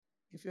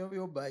If you have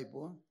your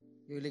Bible,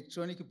 your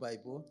electronic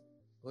Bible,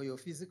 or your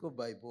physical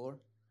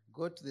Bible,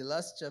 go to the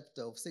last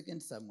chapter of 2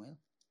 Samuel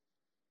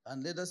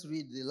and let us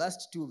read the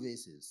last two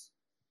verses.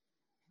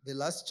 The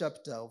last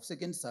chapter of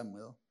 2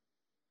 Samuel,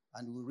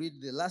 and we'll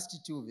read the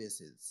last two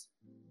verses.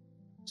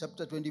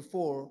 Chapter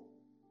 24,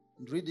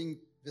 and reading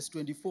verse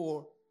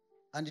 24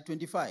 and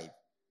 25.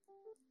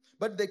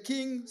 But the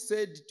king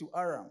said to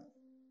Aram,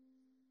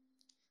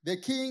 the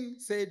king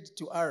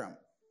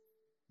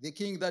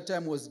that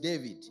time was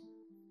David.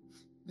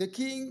 The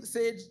king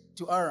said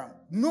to Aram,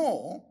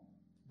 no,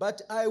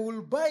 but I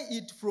will buy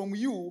it from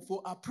you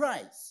for a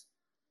price.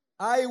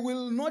 I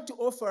will not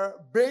offer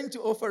burnt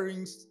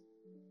offerings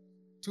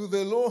to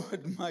the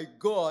Lord my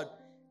God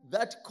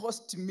that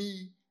cost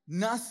me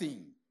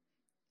nothing.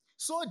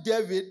 So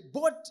David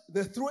bought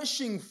the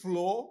threshing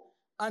floor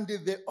and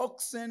the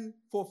oxen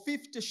for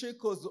 50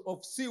 shekels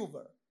of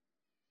silver.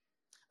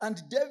 And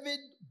David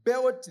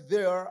built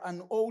there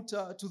an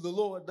altar to the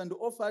Lord and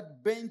offered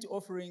burnt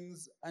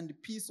offerings and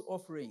peace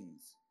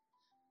offerings.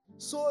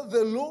 So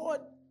the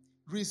Lord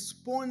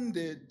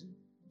responded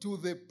to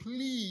the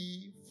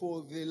plea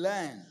for the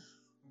land,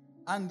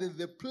 and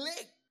the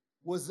plague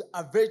was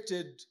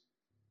averted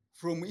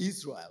from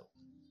Israel.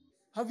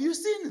 Have you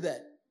seen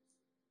that?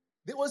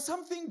 There was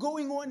something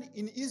going on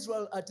in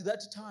Israel at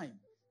that time,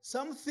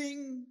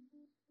 something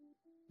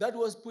that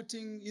was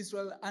putting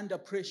Israel under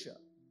pressure.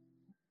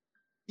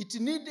 It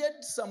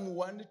needed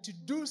someone to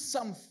do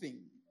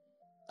something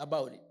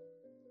about it.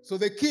 So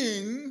the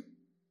king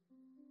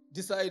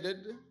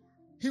decided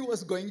he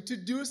was going to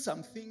do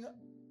something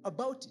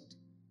about it.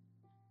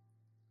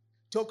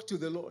 Talk to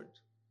the Lord.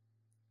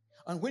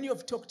 And when you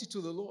have talked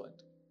to the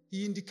Lord,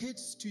 he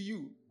indicates to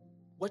you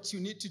what you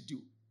need to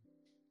do.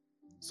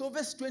 So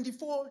verse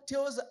 24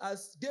 tells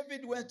us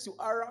David went to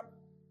Aram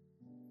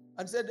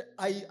and said,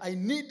 I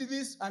need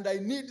this and I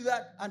need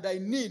that and I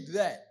need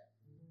that.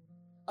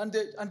 And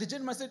the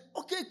gentleman said,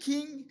 okay,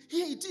 king,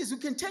 here it is. You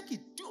can take it.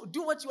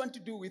 Do what you want to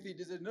do with it.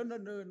 He said,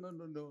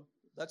 no.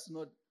 That's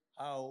not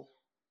how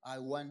I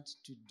want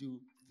to do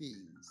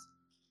things.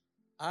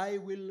 I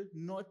will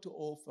not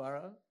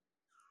offer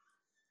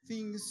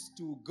things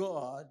to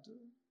God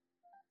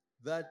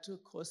that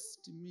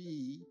cost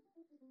me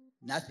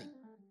nothing.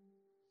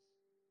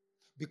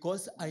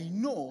 Because I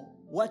know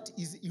what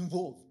is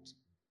involved.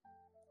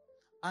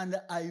 And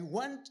I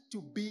want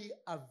to be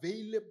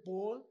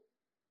available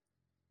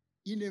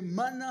in a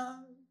manner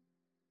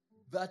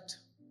that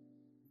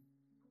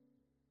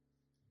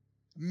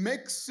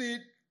makes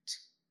it,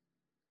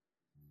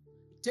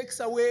 takes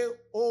away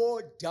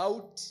all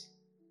doubt,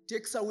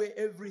 takes away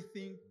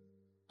everything,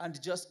 and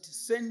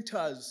just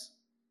centers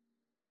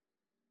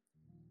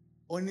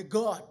on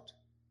God.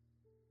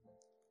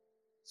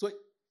 So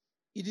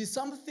it is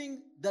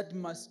something that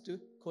must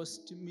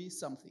cost me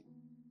something.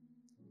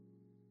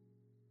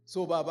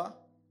 So, Baba,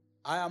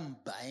 I am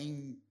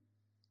buying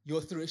your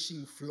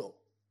threshing floor.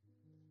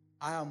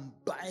 I am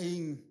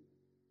buying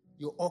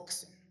your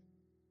oxen.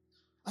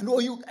 And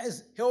all you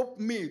guys help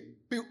me,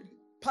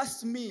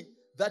 pass me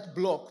that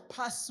block,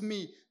 pass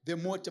me the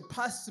mortar,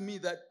 pass me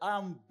that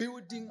I'm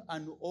building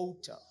an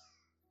altar.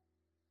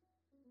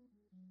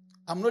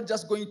 I'm not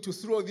just going to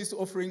throw this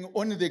offering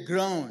on the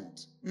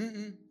ground.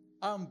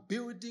 I'm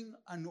building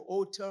an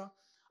altar.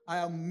 I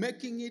am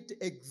making it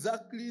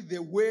exactly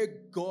the way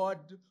God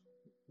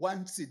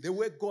wants it, the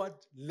way God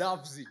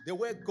loves it, the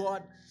way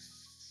God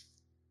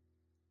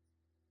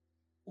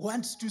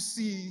wants to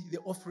see the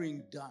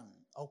offering done.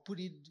 I'll put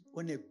it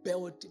on a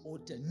built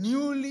altar,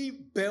 newly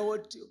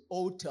built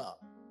altar.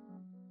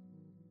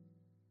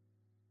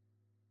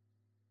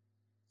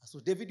 So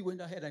David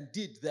went ahead and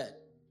did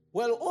that.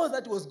 While all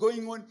that was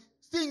going on,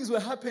 things were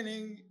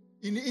happening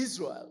in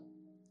Israel.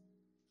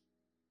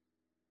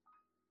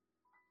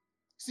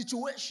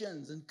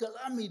 Situations and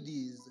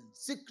calamities and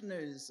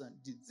sickness and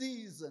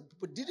disease, and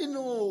people didn't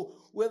know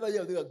whether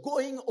they were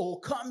going or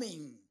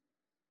coming.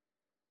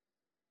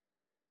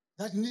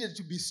 That needed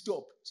to be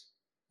stopped.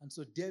 And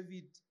so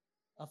David,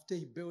 after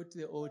he built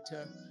the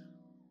altar,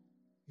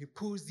 he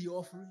pulls the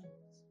offerings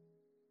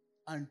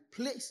and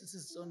places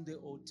it on the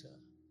altar.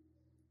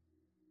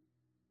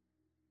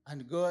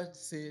 And God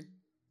said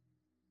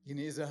in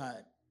his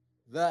heart,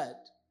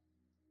 that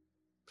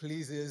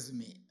pleases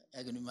me.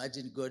 I can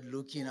imagine God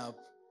looking up,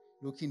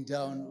 looking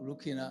down,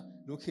 looking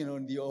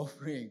on the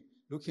offering,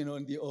 looking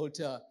on the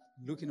altar,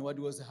 looking what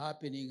was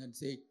happening and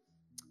say,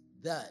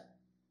 that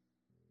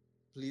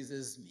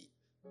pleases me.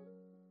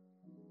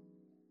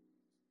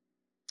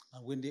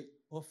 And when the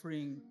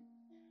offering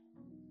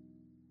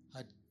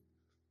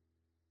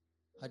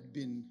had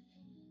been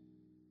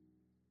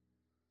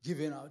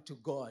given out to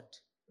God,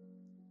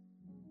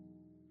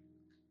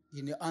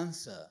 in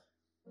answer,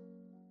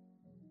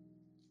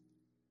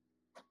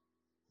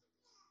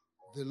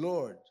 the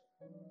Lord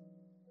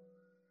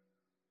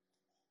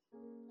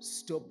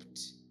stopped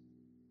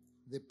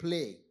the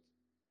plague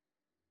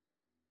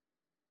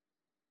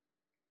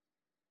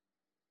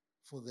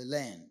for the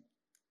land.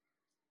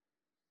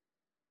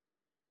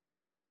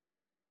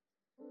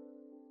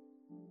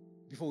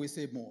 Before we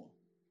say more,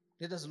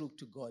 Let us look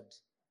to God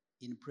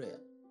in prayer.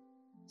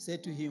 Say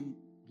to him,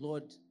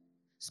 Lord,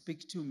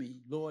 speak to me.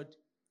 Lord,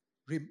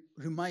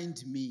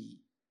 remind me.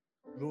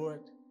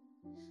 Lord,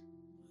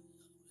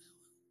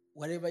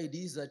 whatever it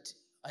is that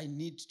I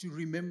need to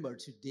remember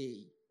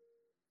today.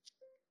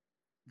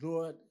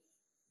 Lord,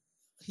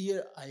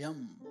 here I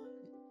am.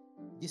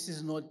 This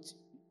is not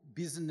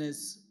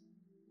business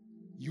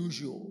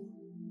usual,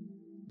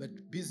 but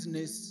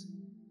business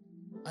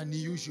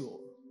unusual.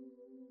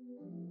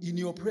 In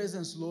your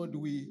presence, Lord,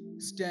 we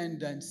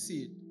stand and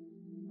sit.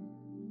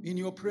 In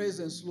your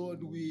presence,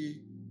 Lord,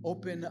 we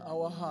open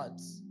our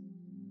hearts.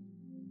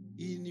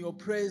 In your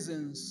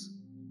presence,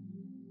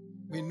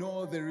 we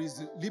know there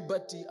is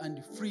liberty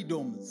and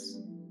freedoms.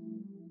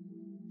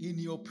 In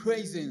your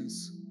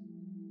presence,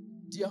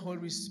 dear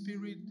Holy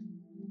Spirit,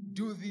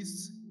 do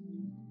this,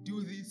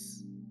 do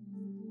this.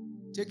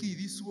 Take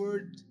this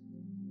word,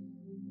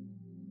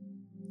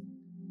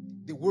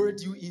 the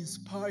word you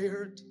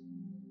inspired,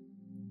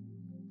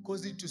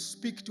 cause it to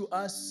speak to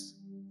us.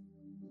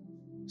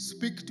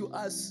 Speak to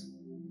us.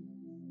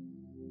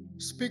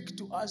 Speak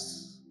to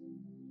us.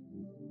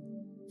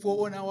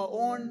 For on our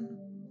own,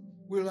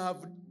 we'll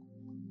have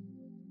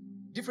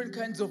different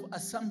kinds of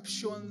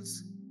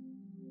assumptions,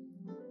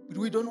 but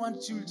we don't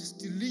want to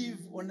just live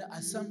on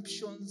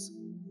assumptions.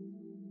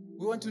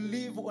 We want to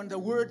live on the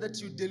word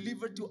that you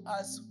deliver to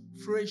us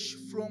fresh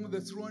from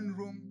the throne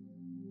room.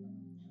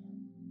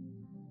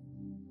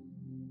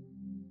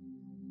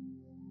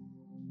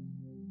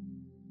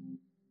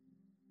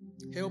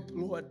 Help,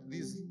 Lord,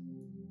 these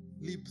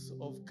lips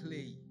of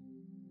clay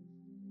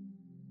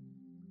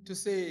to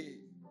say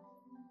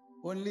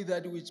only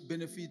that which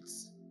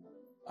benefits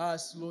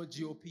us, Lord,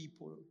 your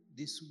people,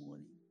 this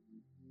morning.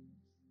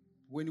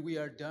 When we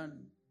are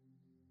done,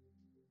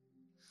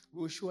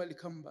 we will surely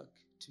come back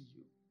to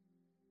you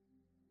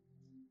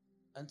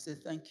and say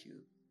thank you.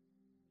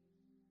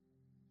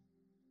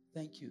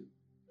 Thank you.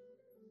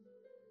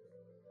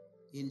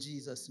 In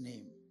Jesus'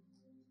 name.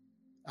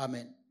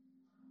 Amen.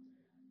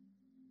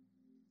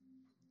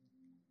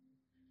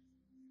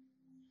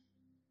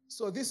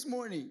 So this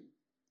morning,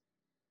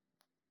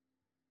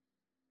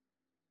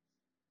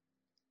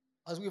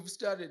 as we've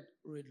started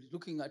already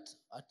looking at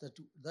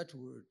that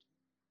word,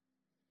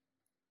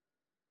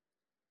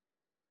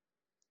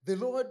 the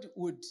Lord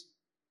would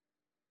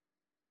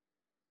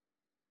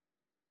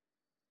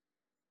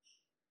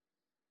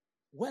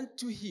want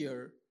to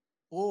hear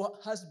or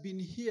has been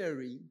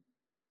hearing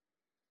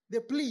the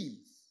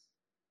pleas,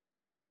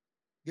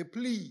 the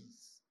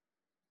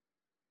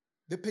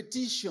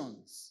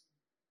petitions,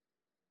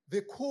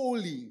 the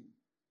calling,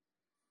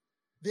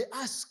 the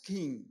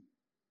asking.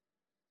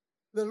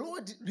 The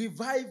Lord,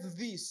 revive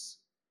this.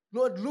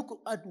 Lord,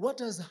 look at what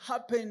has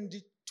happened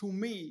to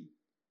me,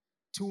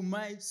 to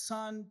my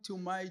son, to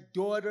my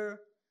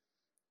daughter,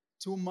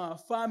 to my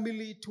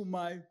family, to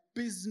my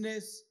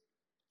business,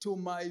 to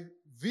my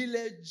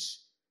village,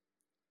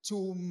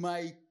 to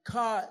my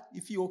car.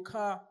 If your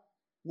car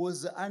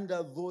was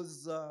under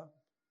those,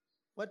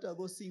 what are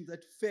those things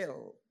that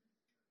fell?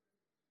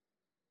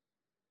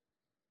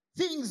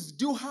 Things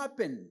do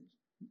happen.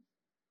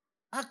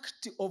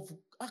 Acts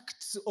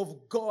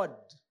of God,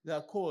 they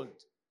are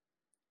called.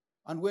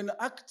 And when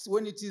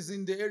it is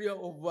in the area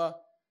of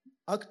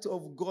act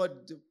of God,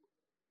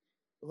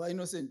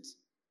 innocent,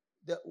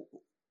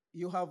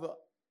 you have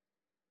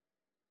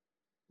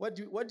what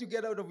do you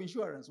get out of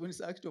insurance when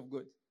it's act of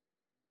God?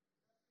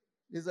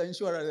 There's an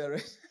insurer there,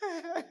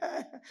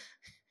 right?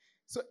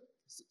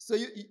 so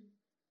you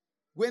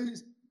when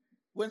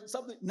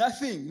something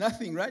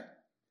nothing, right?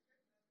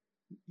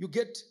 You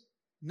get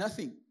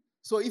nothing.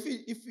 So if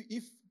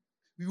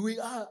we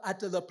are at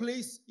the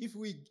place, if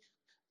we,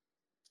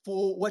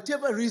 for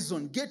whatever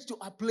reason, get to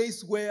a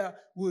place where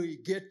we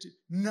get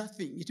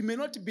nothing, it may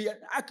not be an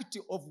act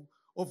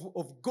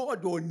of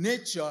God or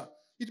nature.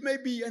 It may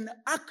be an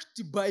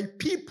act by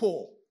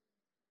people,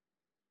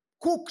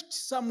 cooked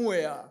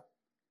somewhere,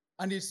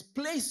 and it's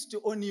placed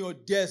on your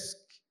desk.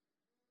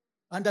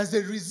 And as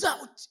a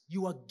result,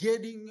 you are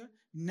getting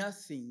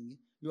nothing.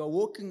 You are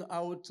walking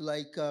out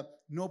like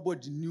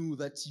nobody knew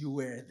that you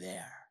were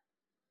there.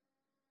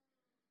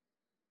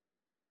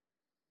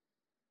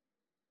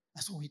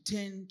 And so we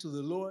turn to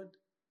the Lord.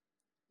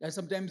 And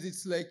sometimes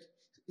it's like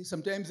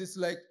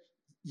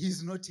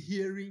he's not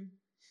hearing.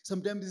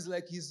 Sometimes it's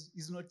like he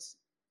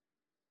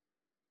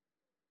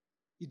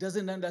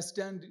doesn't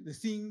understand the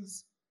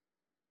things.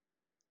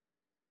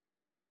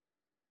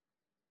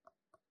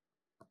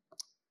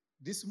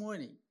 This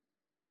morning,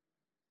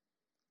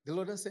 the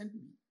Lord has sent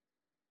me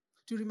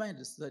to remind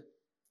us that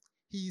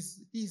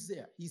He's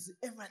there. He's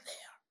ever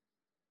there.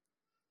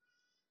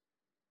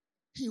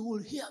 He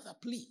will hear the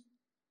plea.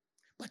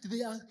 But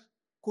there are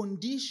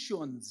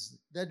conditions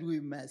that we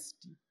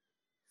must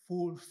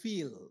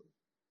fulfill.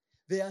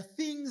 There are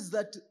things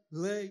that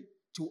lay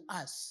to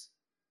us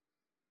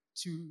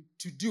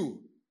to do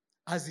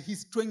as He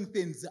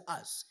strengthens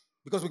us.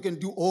 Because we can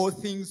do all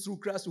things through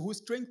Christ who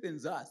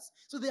strengthens us.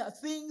 So there are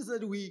things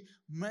that we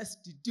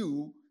must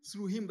do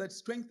through him that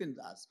strengthens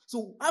us.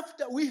 So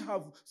after we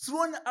have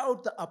thrown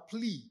out a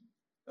plea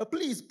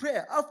is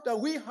prayer. After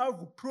we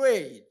have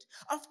prayed,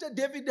 after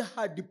David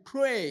had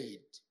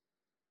prayed,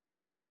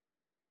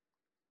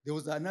 there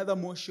was another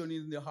motion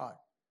in the heart.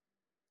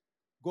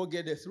 Go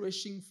get a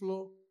threshing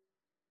floor.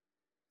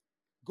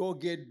 Go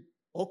get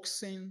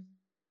oxen.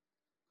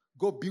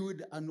 Go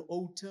build an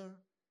altar.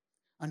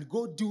 And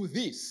go do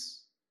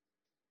this.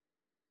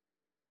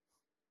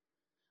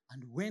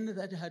 And when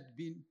that had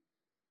been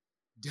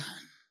done,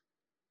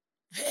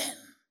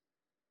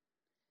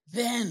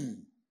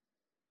 then,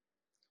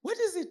 what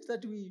is it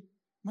that we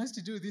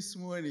must do this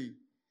morning?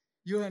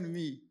 You and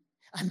me.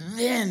 And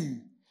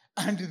then,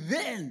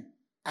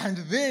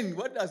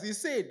 what does he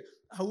say?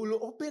 I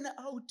will open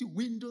out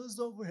windows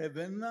of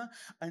heaven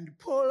and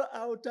pour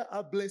out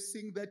a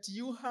blessing that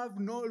you have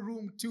no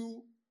room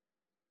to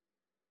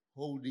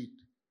hold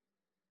it.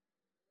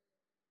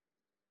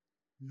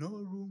 No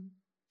room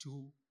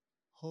to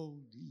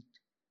hold it.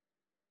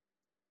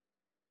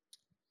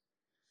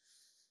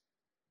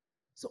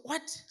 So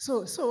what?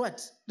 So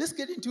what? Let's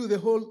get into the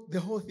whole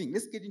thing.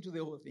 Let's get into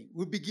the whole thing.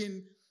 We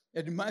begin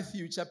at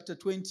Matthew chapter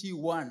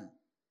 21.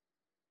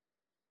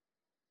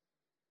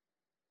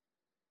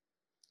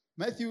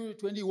 Matthew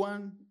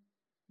 21,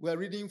 we are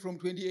reading from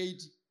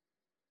 28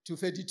 to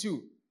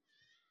 32.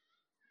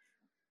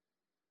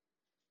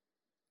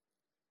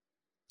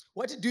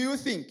 What do you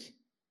think?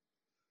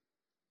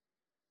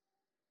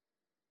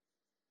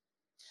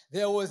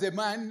 There was a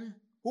man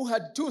who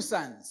had 2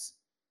 sons.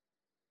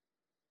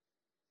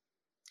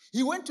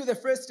 He went to the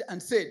first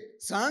and said,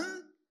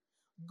 "Son,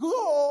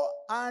 go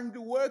and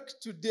work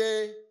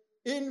today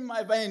in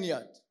my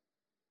vineyard."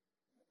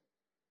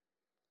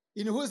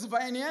 In whose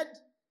vineyard?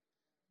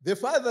 The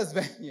father's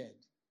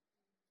vineyard.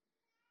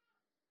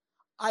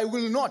 "I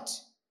will not,"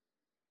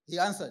 he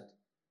answered.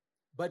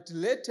 But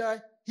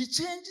later he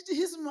changed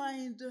his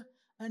mind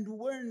and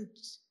went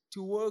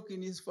to work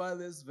in his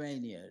father's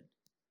vineyard.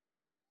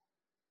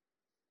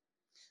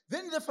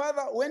 Then the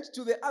father went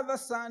to the other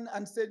son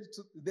and said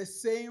the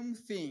same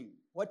thing.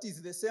 What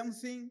is the same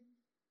thing?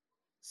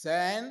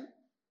 "Son,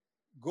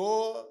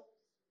 go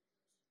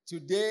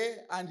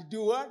today and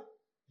do what?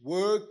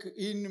 Work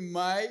in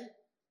my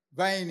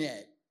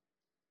vineyard."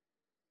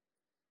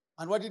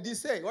 And what did he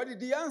say? What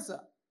did he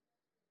answer?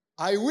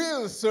 "I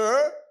will,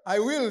 sir. I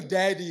will,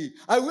 daddy.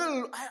 I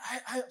will,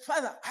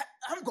 Father,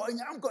 I'm going.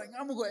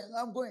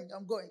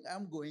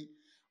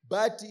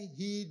 But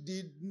he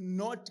did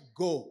not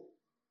go.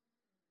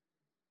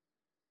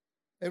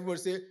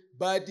 Everybody say,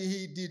 but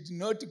he did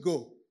not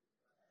go.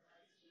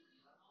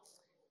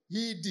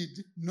 He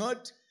did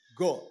not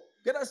go.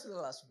 Get us to the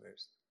last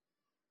verse.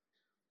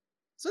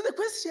 So the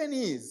question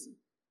is,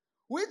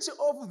 which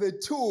of the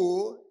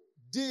 2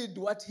 did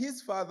what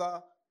his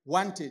father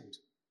wanted?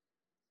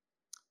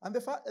 And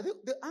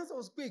the answer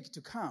was quick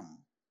to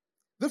come.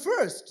 The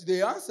first,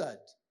 they answered.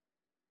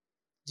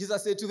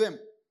 Jesus said to them,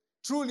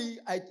 "Truly,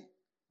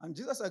 and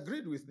Jesus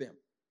agreed with them.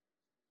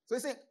 So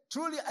he said,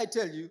 "Truly, I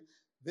tell you,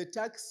 the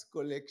tax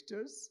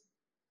collectors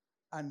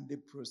and the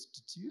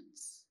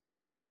prostitutes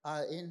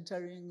are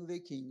entering the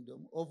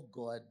kingdom of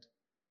God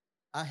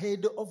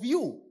ahead of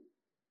you."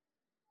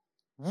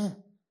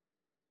 Woo.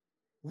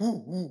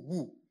 Woo, woo,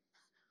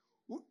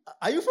 woo.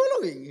 Are you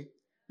following?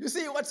 You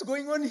see what's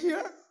going on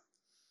here?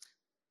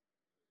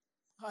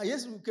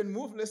 Yes, we can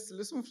move.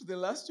 Let's move to the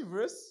last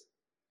verse.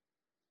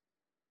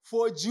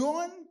 "For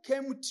John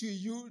came to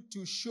you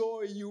to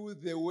show you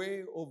the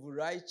way of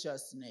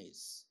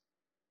righteousness.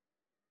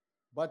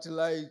 But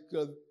like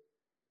the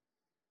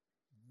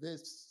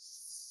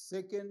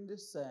second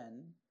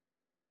son,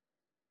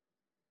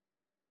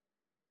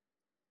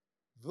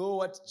 though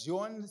what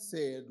John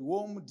said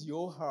warmed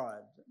your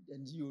heart,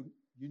 and you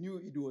knew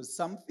it was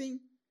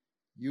something,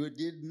 you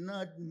did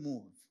not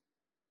move."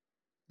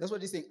 That's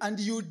what he's saying. "And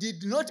you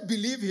did not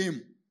believe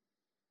him.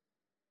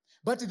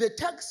 But the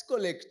tax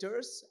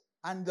collectors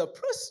and the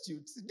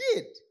prostitutes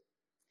did.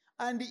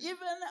 And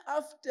even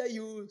after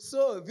you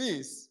saw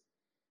this,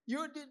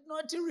 you did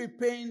not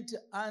repent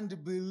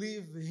and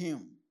believe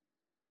him."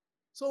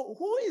 So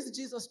who is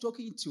Jesus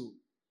talking to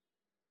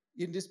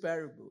in this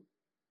parable?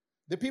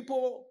 The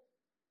people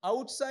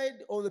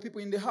outside or the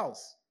people in the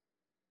house?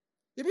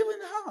 The people in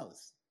the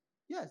house.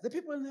 Yes, the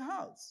people in the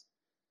house.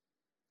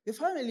 The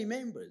family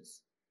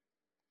members.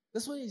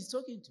 That's what he's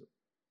talking to.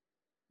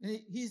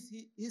 And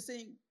he's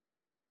saying,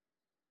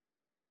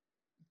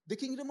 the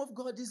kingdom of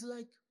God is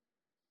like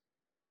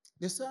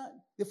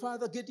the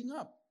father getting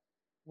up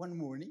one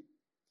morning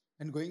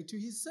and going to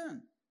his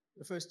son,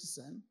 the first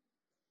son,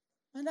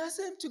 and ask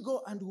him to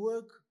go and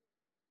work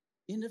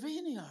in the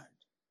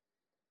vineyard.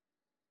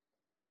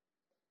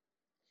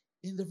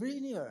 In the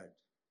vineyard.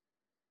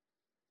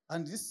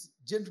 And this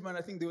gentleman,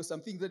 I think there was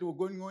some things that were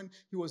going on.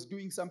 He was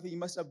doing something. He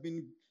must have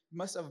been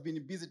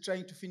busy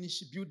trying to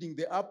finish building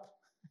the app.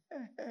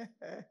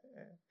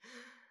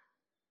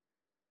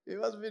 He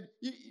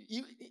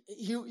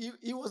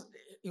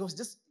was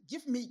just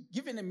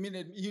given a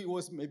minute. He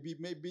was maybe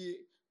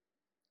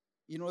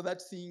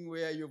that thing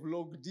where you've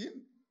logged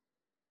in.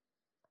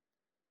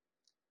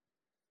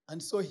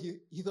 And so he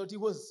thought he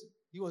was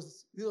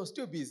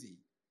too busy.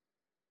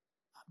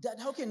 Dad,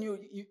 how can you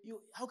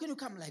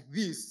come like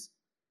this?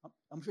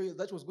 I'm sure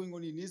that was going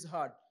on in his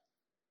heart.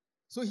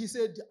 So he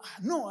said,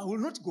 no, I will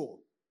not go.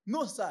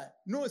 No, sir.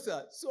 No,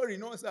 sir. Sorry,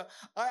 no, sir.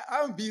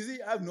 I'm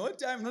busy. I have no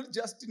time, not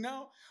just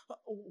now.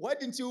 Why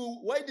didn't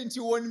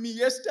you warn me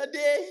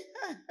yesterday?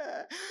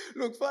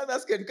 Look,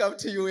 fathers can come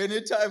to you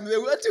anytime they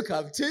want to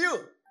come to you.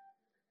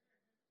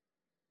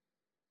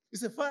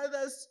 It's the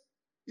father's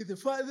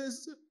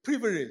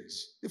privilege.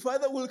 The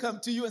father will come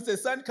to you and say,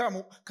 son,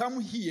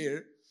 come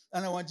here,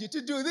 and I want you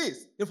to do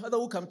this. The father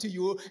will come to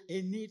you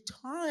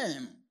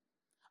anytime.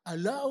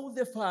 Allow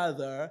the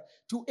father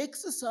to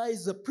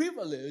exercise the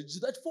privilege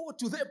that falls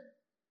to them.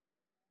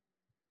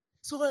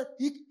 So,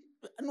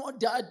 no,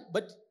 dad,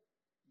 but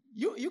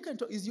you can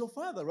talk. Is your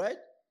father, right?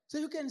 So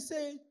you can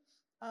say,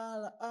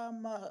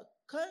 I'm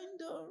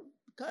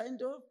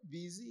kind of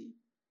busy.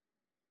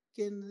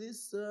 Can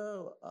this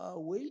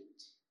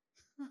wait?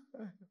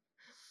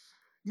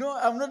 No,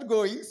 I'm not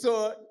going.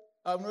 So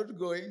I'm not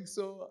going.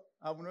 So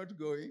I'm not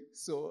going.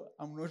 So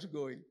I'm not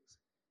going.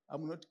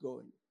 I'm not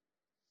going.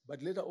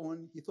 But later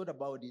on, he thought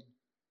about it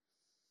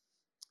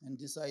and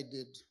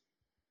decided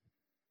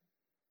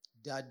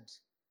Dad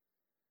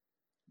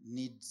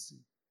needs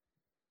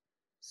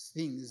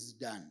things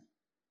done.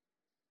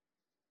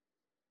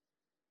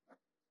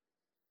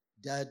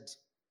 Dad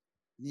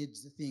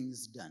needs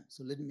things done.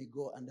 So let me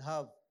go and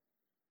have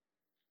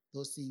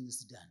those things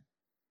done.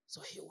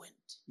 So he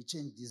went. He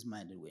changed his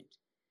mind and went.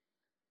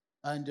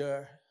 And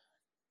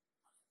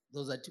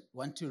those that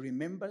want to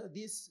remember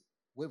this,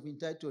 we've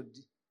entitled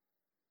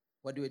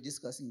what we're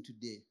discussing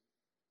today.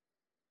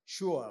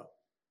 Sure,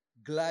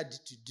 glad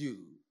to do,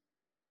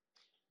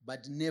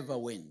 but never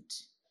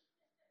went.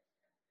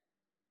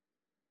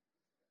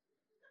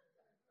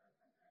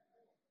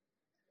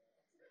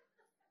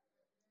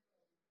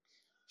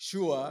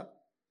 Sure,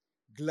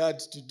 glad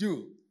to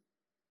do,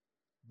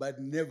 but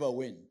never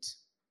went.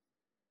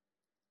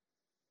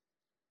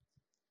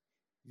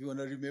 You want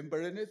to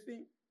remember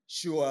anything?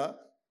 Sure,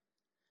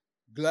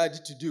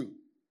 glad to do.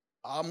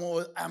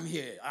 I'm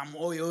here. I'm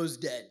all yours,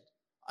 Dad.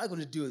 I'm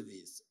going to do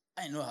this.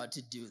 I know how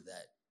to do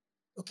that.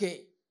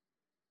 Okay.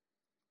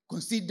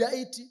 Consider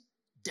it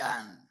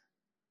done.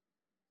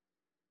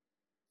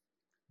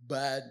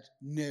 But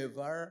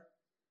never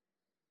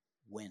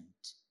went.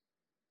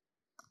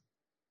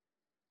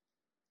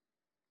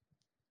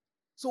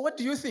 So what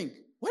do you think?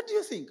 What do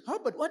you think? How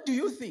about what do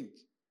you think?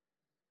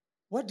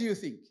 What do you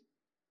think?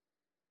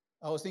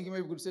 I was thinking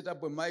maybe we could set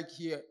up a mic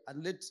here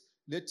and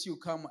let you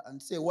come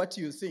and say what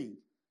you think.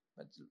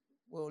 But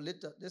well,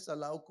 let's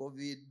allow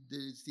COVID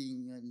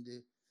thing, and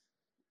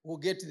we'll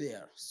get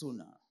there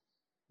sooner.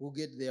 We'll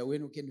get there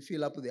when we can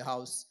fill up the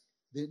house.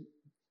 Then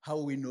how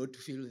we know to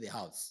fill the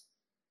house?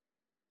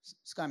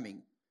 It's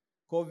coming.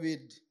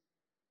 COVID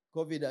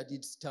at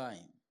its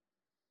time.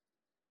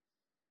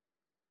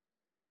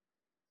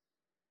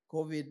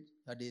 COVID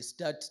at a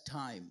start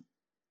time.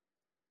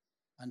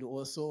 And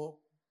also,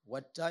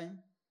 what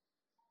time?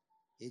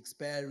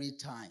 Expiry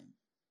time.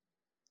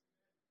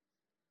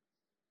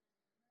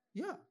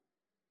 Yeah.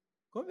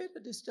 COVID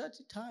at a start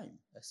time,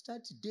 a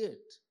start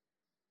date.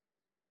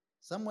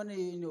 Someone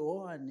in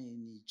Wuhan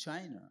in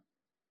China,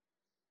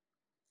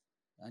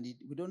 and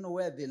we don't know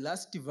where the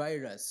last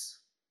virus,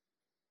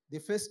 the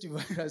first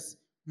virus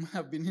might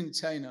have been in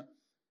China.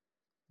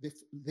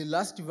 The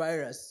last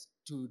virus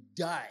to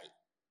die,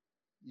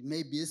 it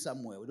may be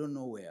somewhere, we don't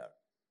know where.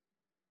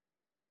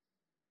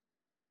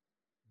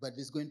 But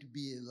there's going to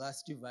be a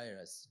last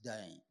virus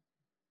dying.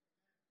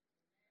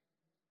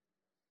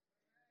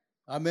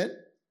 Amen?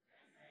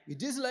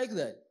 It is like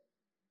that.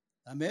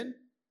 Amen?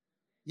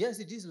 Yes,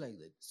 it is like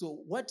that.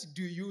 So what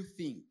do you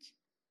think?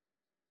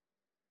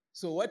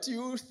 So what do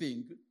you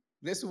think?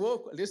 Let's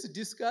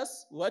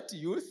discuss what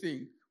you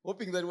think.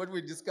 Hoping that what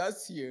we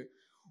discuss here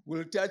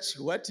will touch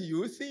what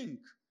you think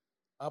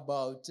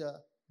about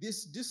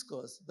this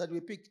discourse that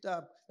we've picked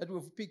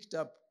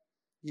up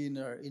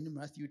in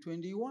Matthew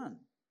 21.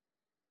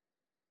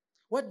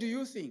 What do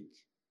you think?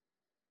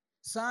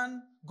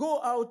 Son,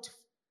 go out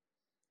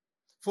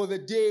for the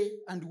day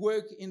and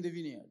work in the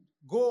vineyard.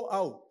 Go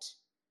out.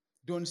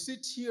 Don't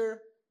sit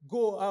here.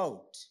 Go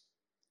out.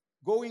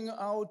 Going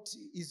out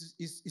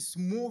is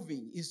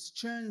moving, is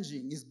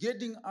changing, is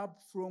getting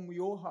up from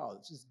your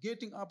house, is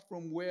getting up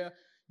from where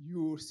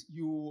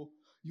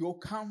your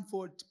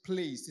comfort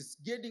place, it's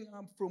getting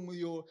up from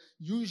your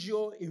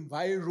usual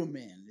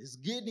environment, it's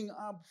getting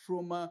up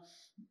from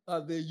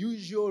the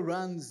usual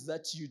runs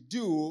that you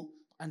do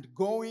and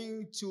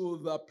going to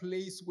the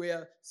place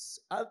where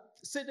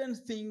certain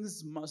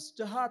things must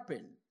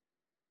happen.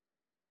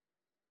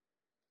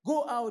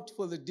 Go out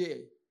for the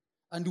day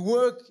and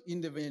work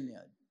in the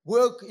vineyard.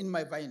 Work in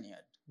my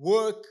vineyard.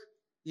 Work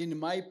in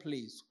my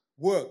place.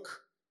 Work.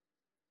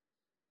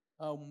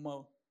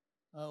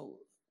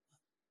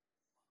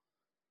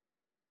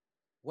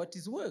 What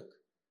is work?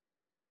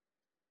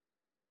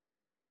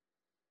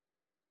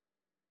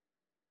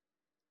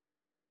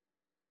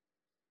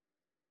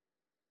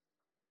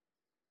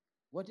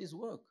 What is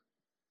work?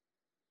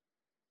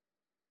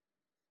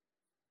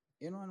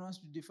 Anyone wants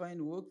to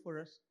define work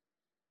for us?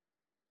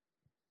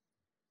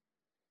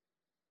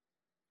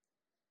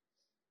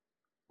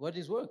 What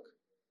is work?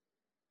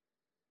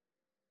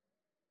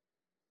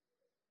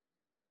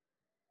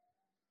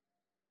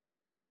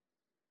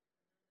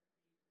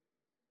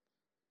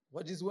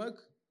 What is work?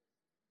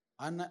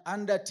 An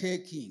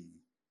undertaking.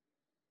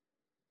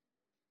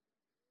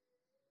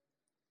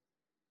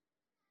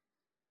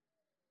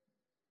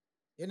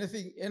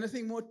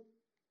 Anything more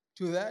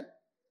to that?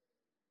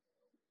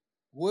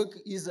 Work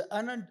is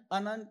an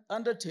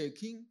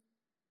undertaking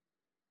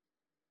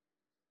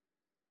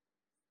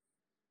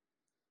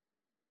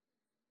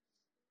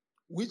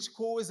which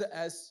causes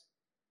us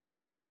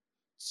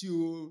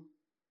to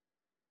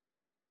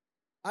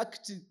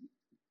act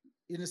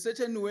in a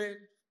certain way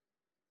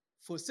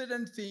for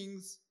certain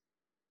things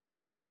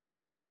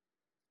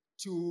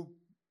to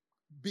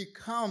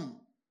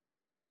become.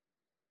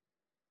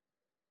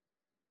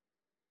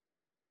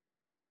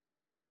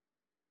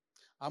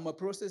 I'm a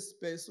process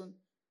person.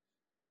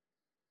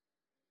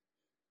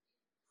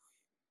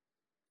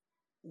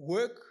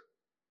 Work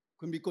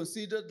can be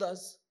considered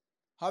as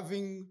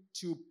having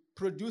to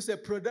produce a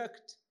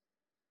product.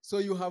 So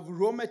you have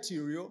raw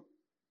material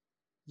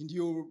and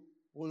you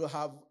will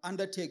have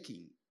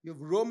undertaking. You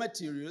have raw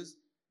materials,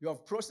 you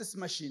have process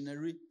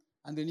machinery,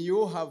 and then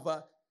you have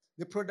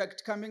the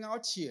product coming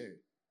out here.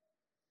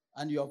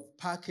 And you have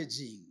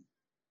packaging.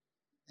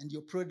 And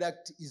your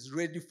product is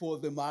ready for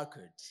the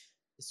market.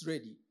 It's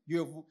ready. You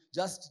have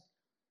just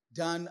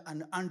done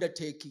an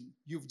undertaking.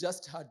 You've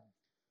just had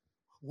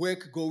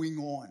work going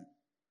on.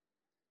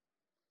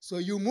 So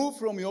you move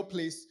from your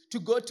place to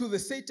go to the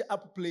set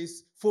up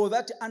place for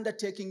that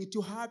undertaking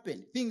to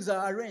happen. Things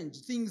are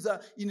arranged. Things are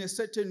in a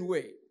certain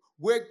way.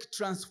 Work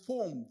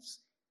transforms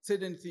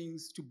certain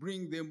things to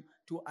bring them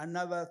to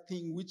another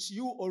thing which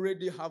you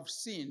already have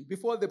seen.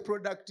 Before the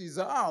product is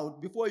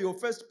out, before your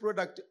first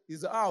product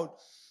is out,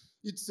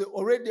 it's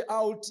already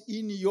out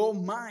in your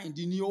mind,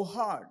 in your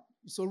heart.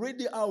 It's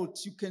already out.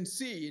 You can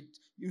see it.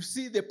 You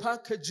see the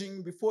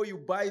packaging before you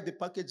buy the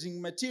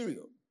packaging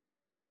material.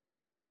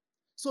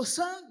 So,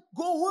 son,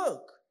 go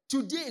work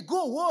today.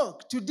 Go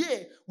work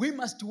today. We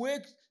must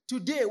work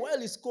today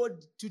while it's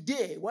called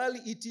today, while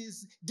it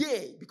is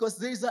day, because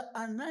there is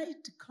a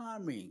night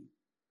coming.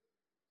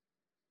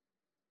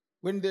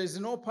 When there is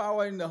no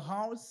power in the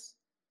house,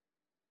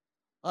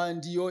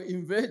 and your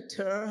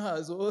inverter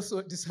has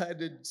also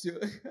decided to,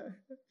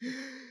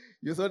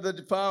 you thought that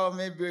the power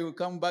maybe will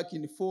come back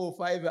in 4 or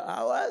 5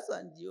 hours,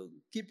 and you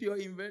keep your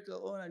inverter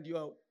on, and you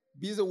are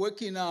busy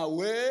working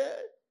away,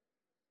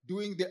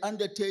 doing the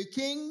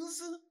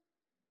undertakings,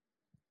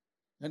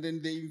 and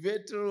then the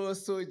inverter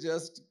also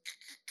just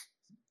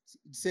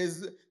it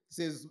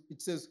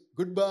says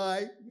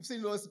goodbye. You've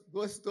seen those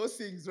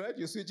things, right?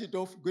 You switch it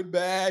off,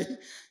 goodbye.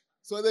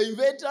 So the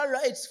inverter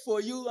writes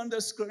for you on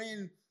the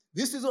screen,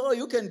 this is all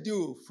you can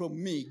do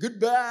from me.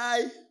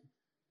 Goodbye.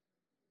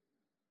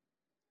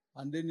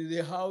 And then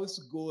the house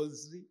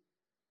goes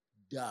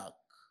dark.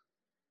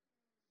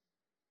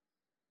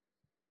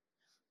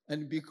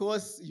 And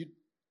because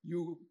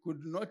you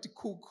could not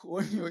cook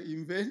on your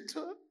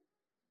inventor,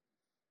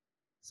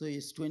 so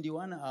it's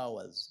 21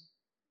 hours.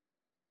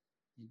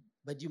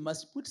 But you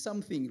must put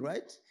something,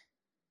 right?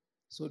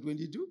 So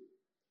 22.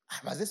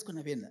 But that's going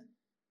to be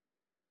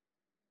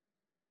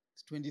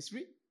it's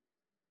 23.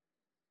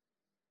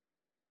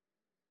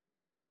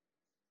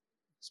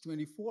 It's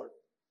 24.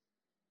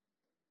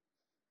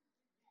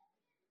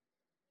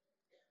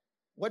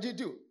 What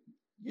do?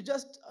 You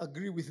just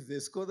agree with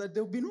this because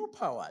there will be no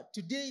power.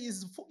 Today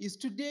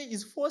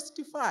is first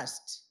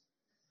fast.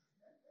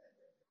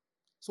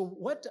 So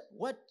what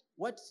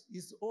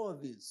is all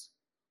this?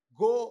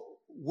 Go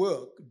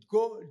work.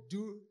 Go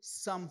do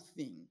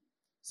something.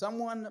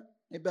 Someone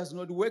maybe has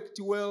not worked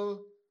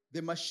well.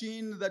 The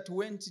machine that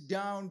went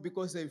down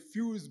because a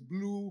fuse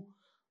blew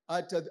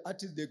at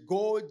the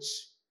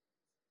gorge.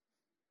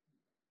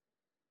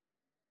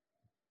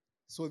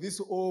 So this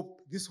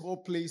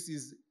whole place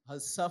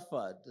has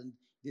suffered, and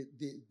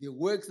the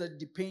works that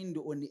depend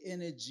on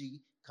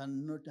energy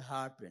cannot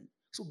happen.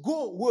 So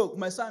go work,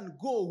 my son,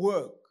 go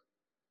work.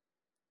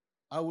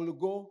 I will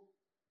go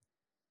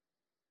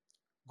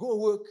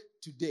work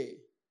today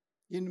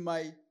in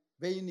my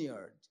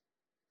vineyard.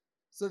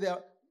 So there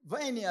are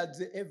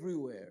vineyards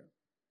everywhere.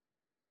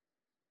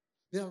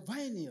 There are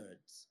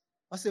vineyards.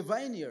 What's a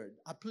vineyard?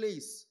 A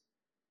place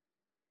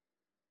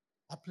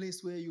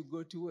where you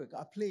go to work,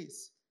 a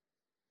place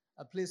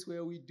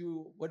where we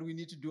do what we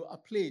need to do, a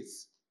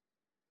place.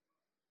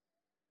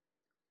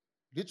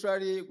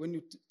 Literally, when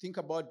you think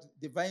about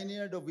the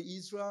vineyard of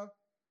Israel,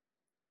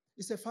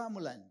 it's a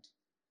farmland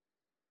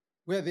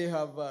where they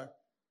have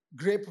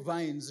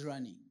grapevines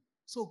running.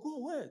 So go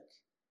work.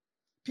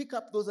 Pick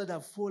up those that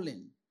have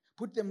fallen.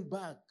 Put them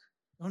back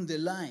on the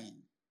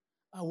line.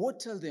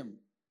 Water them.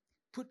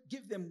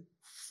 Give them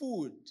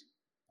food.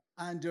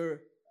 And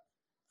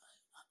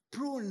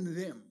prune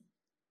them.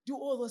 Do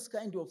all those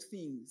kind of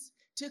things.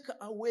 Take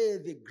away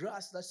the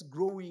grass that's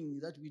growing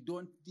that we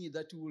don't need,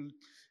 that will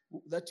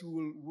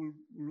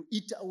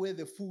eat away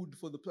the food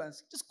for the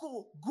plants. Just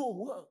go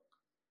work.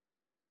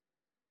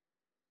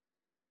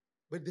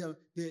 But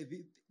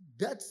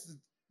that's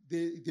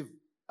the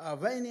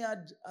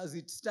vineyard as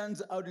it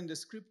stands out in the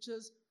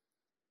scriptures.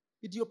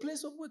 Your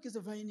place of work is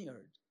a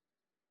vineyard.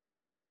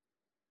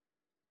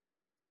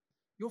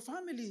 Your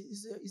family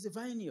is a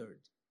vineyard.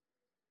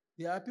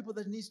 There are people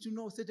that need to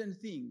know certain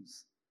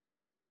things.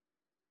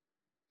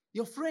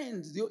 Your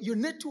friends, your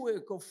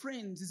network of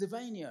friends is a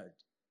vineyard.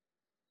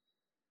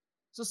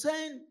 So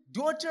saying,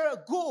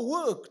 daughter, go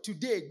work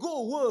today.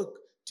 Go work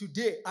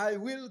today. I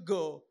will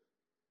go.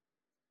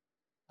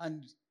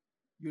 And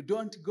you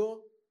don't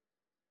go.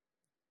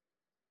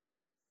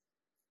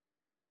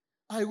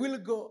 I will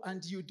go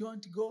and you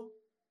don't go.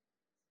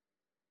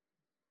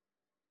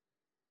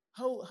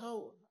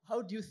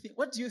 How do you think?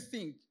 What do you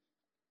think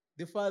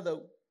the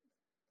father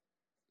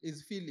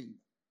is feeling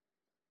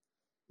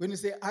when you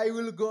say, I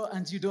will go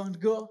and you don't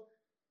go?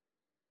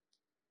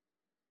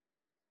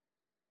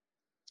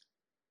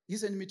 He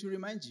sent me to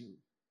remind you.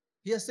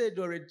 He has said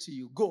already to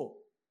you, go.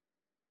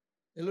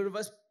 A lot of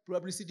us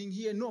probably sitting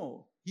here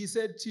know. He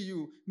said to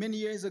you many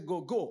years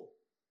ago, go.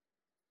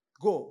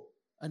 Go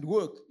and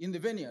work in the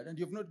vineyard, and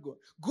you have not gone.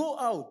 Go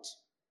out.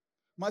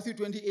 Matthew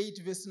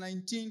 28 verse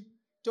 19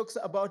 talks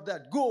about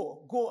that.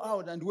 Go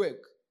out and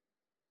work.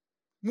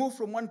 Move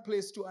from one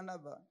place to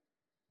another.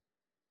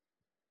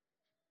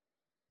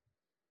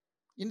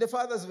 In the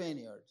Father's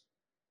vineyard.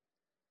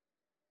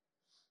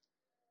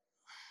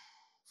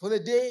 For the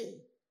day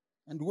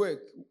and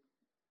work.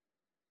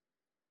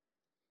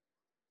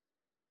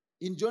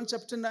 In John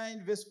chapter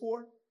 9 verse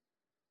 4,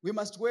 we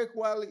must work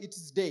while it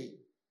is day.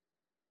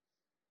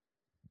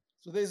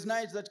 So there's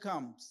night that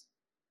comes.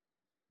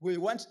 We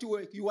want to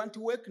work. You want to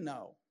work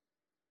now.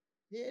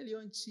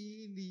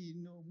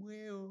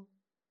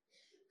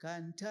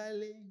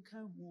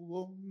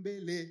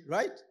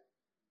 Right?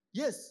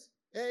 Yes.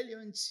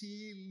 Elion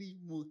chili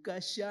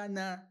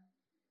mukashana.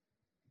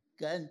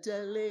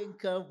 Kantale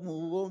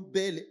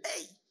nkamuombele.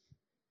 Hey!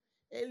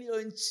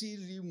 Elion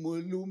chili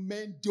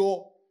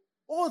molumendo.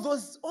 All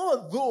those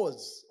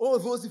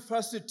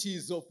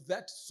facets of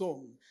that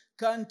song.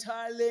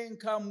 Kantale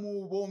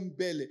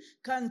nkamuombele.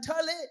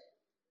 Kantale.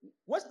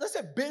 That's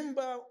a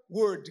Bemba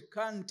word,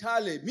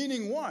 kantale,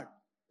 meaning what?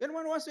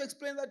 Anyone wants to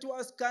explain that to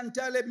us?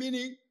 Kantale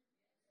meaning?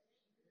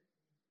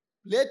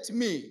 Let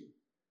me.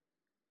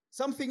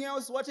 Something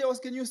else? What else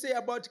can you say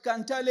about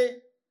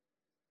kantale?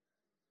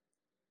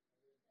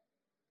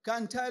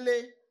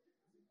 Kantale.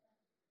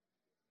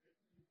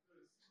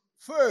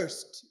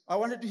 First, I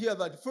wanted to hear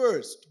that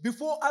first.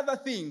 Before other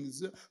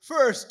things,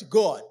 first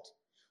God.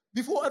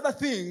 Before other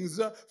things,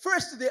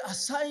 first the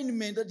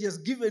assignment that he has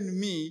given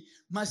me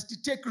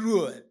must take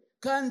root.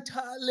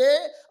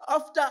 Kantale,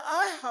 after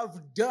I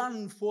have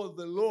done for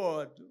the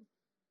Lord.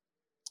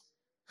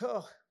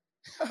 Oh.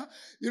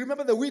 You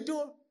remember the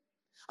widow?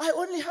 I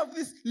only have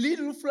this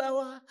little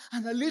flour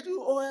and a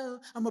little oil.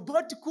 I'm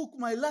about to cook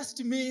my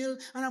last meal,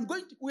 and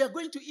we are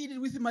going to eat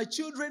it with my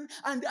children.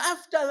 And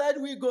after that,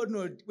 we are going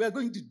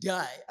to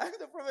die. And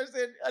the prophet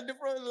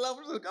laughed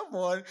and said, come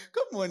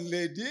on,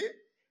 lady.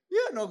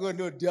 You're not going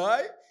to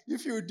die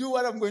if you do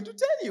what I'm going to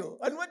tell you.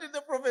 And what did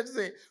the prophet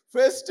say?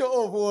 First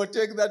of all,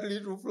 take that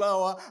little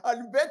flour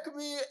and bake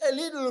me a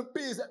little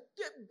piece.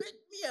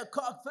 Bake me a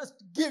cock first.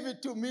 Give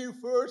it to me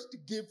first.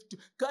 Give to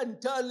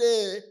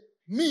Kantale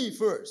me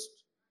first.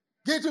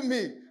 Give to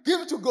me.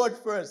 Give to God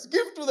first.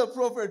 Give to the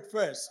prophet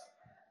first.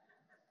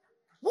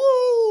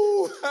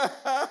 Woo!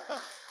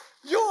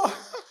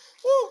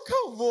 Oh,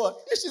 come on.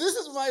 This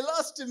is my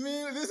last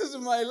meal. This is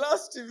my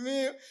last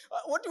meal.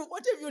 What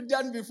have you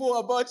done before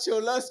about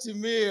your last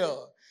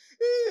meal?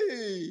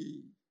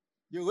 Hey.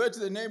 You go to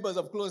the neighbors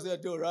have closed their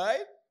door,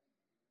 right?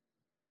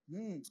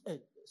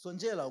 Hey,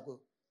 Sonjela.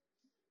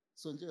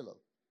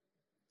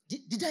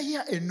 Did I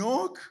hear a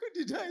knock?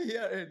 Did I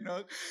hear a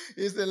knock?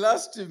 It's the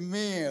last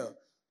meal.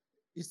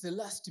 It's the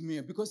last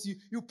meal because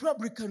you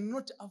probably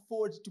cannot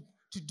afford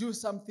to do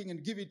something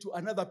and give it to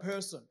another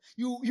person.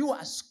 You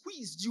are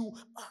squeezed. You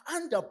are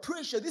under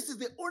pressure. This is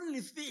the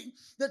only thing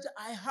that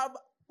I have.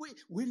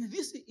 When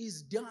this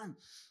is done,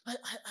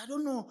 I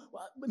don't know.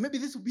 Maybe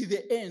this will be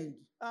the end.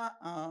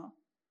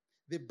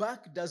 The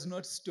buck does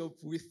not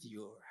stop with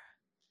you.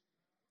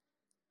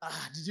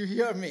 Did you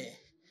hear me?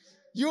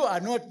 You are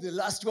not the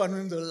last one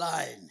in the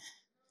line.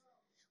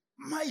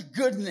 My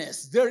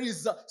goodness, there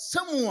is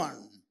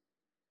someone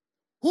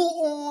who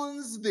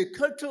owns the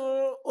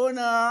cattle on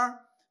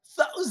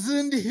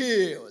 1,000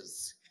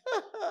 hills.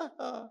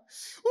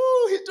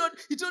 He told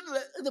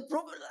the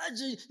prophet,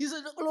 he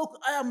said, look,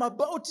 I am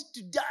about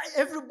to die.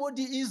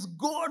 Everybody is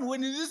gone.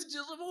 When this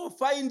Joseph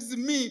finds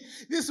me,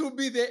 this will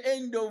be the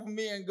end of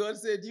me. And God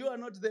said, you are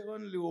not the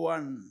only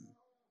one.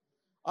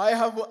 I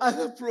have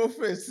other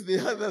prophets the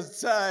other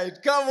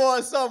side. Come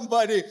on,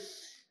 somebody.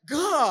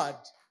 God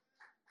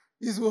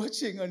is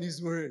watching on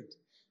his word.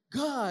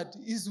 God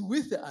is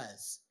with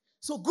us.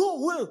 So go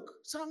work.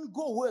 Son,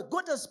 go work.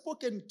 God has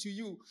spoken to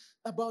you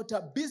about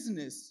a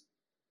business.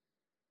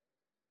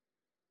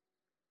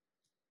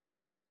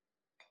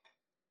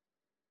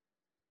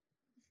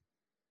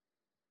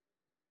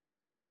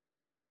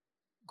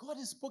 God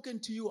has spoken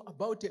to you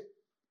about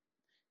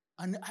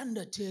an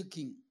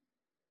undertaking.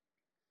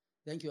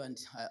 Thank you, and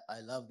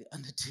I love the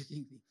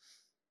undertaking thing.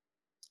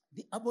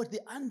 About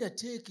the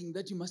undertaking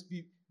that you must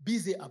be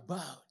busy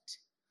about.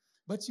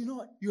 But you know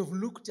what? You have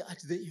looked at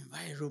the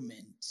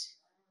environment.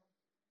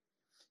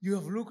 You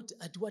have looked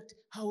at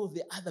how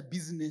the other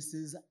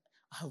businesses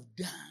have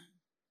done.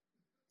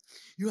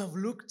 You have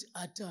looked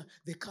at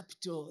the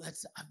capital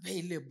that's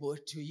available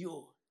to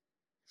you.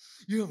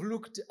 You have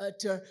looked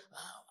at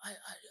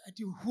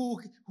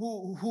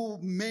who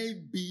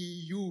maybe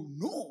you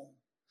know.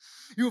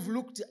 You've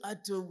looked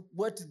at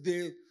what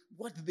the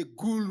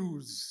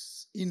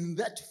gurus in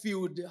that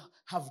field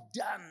have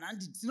done,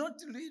 and it's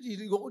not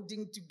really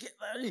holding together.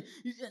 And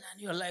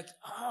you're like,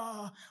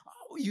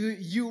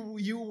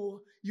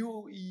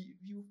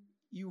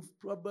 you've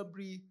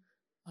probably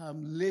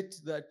let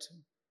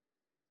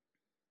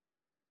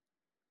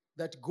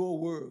that go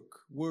work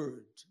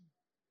word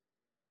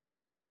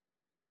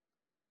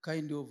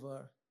kind of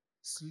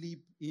slip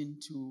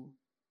into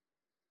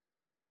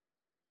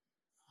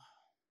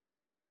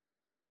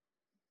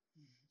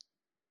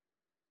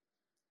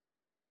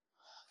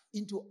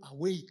a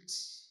weight.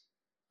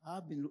 I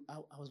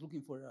was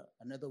looking for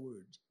another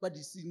word, but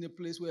it's in a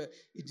place where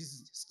it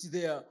is still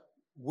there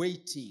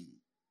waiting.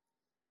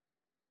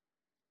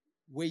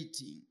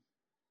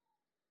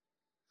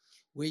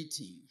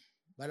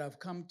 But I've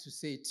come to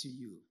say to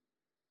you,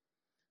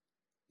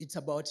 it's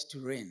about to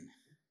rain.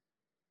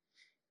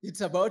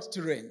 It's about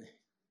to rain.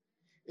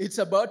 It's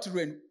about to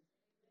rain.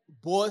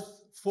 Both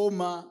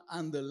former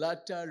and the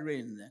latter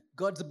rain.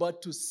 God's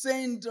about to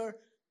send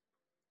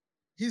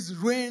his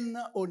rain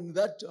on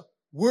that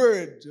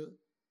word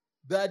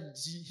that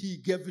he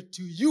gave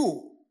to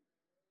you.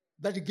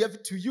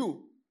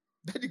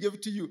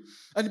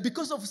 And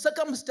because of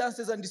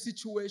circumstances and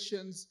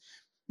situations,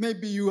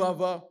 maybe you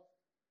have allowed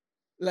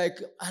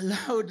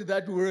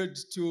that word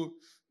to,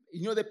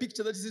 the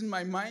picture that is in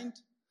my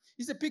mind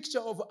is a picture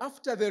of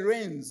after the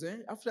rains,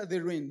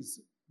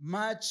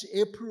 March,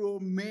 April,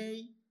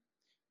 May.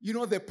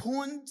 The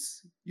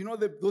ponds,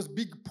 those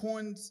big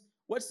ponds.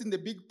 What's in the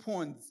big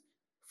ponds?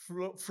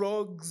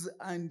 Frogs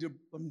and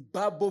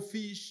bubble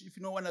fish, if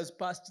no one has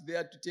passed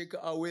there to take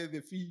away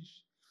the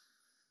fish.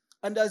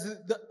 And as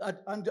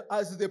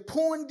the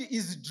pond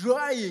is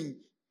drying,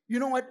 you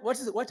know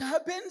what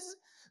happens?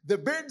 The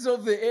birds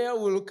of the air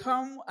will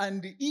come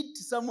and eat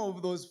some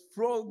of those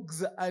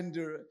frogs and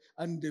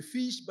the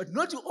fish, but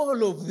not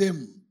all of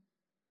them.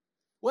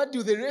 What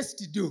do the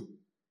rest do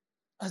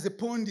as the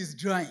pond is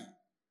drying?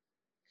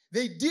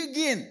 They dig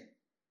in,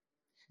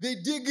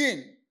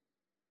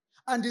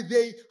 and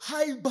they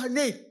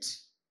hibernate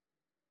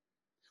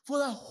for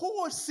the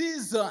whole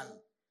season.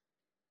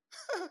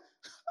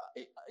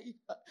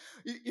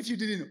 If you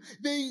didn't know,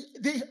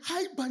 they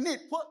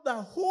hibernate for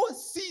the whole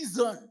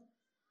season.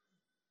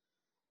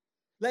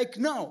 Like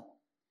now,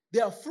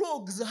 there are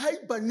frogs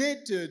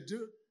hibernated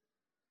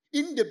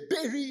in the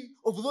belly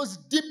of those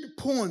deep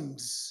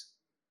ponds.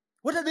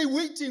 What are they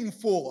waiting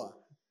for?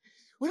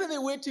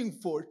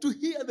 To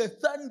hear the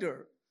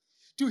thunder,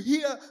 to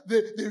hear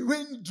the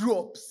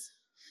raindrops,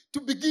 to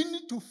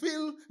begin to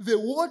feel the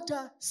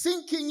water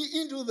sinking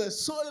into the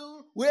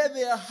soil where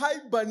they are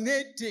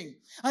hibernating.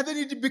 And then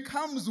it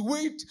becomes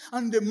wet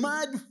and the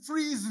mud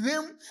frees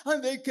them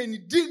and they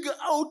can dig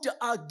out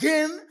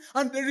again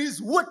and there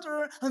is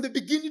water and they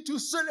begin to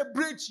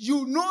celebrate.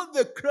 You know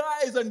the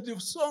cries and the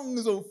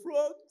songs of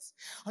frogs.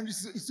 And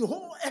it's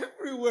all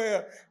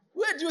everywhere.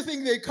 Where do you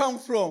think they come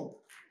from?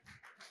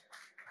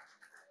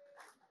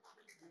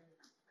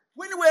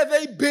 When were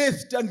they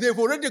bathed and they've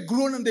already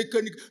grown and they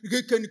can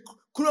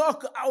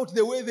clock out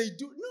the way they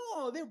do?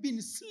 No, they've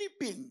been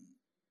sleeping.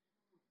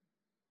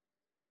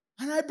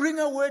 And I bring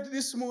a word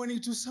this morning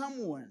to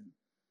someone.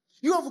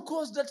 You have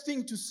caused that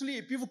thing to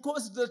sleep. You've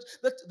caused that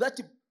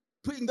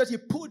thing that he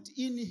put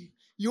in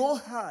your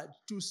heart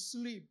to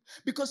sleep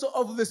because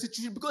of the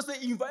situation, because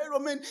the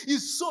environment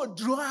is so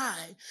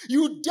dry.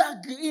 You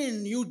dug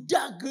in,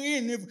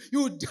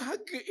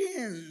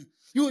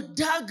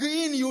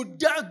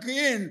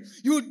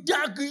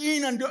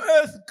 and the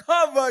earth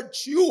covered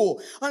you,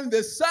 and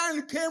the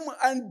sun came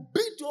and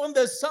beat on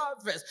the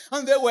surface,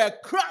 and there were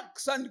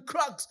cracks,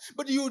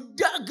 but you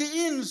dug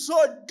in so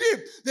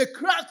deep, the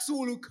cracks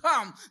will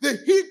come, the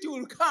heat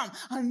will come,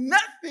 and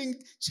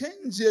nothing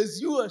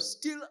changes. You are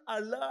still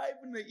alive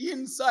on the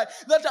inside.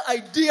 That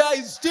idea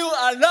is still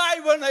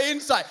alive on the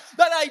inside.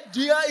 That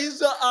idea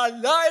is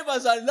alive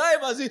as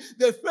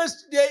the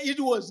first day it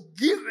was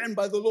given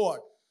by the Lord.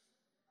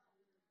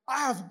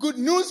 I have good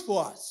news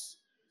for us.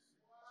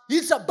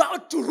 It's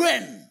about to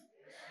rain.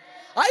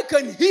 I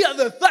can hear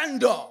the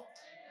thunder.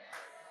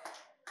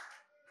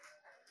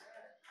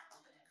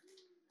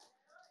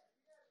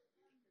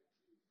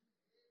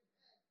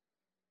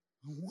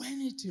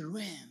 When it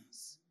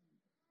rains,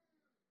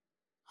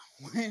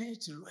 when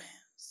it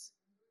rains,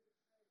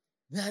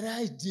 that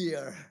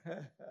idea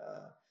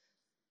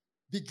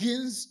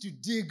begins to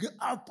dig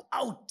up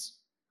out,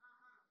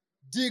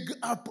 dig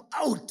up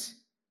out,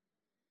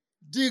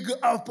 dig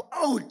up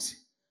out.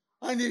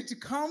 And it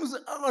comes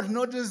out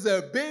not as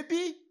a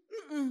baby.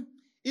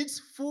 It's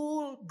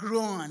full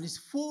grown. It's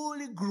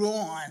fully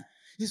grown.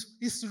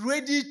 It's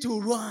ready to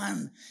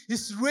run.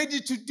 It's ready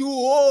to do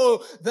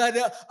all that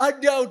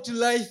adult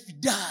life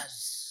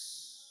does.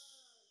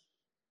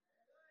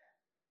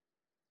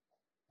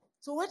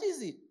 So what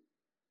is it?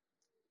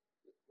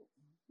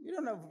 You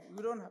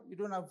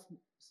don't have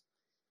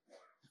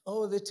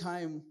all the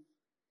time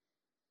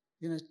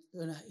in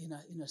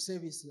a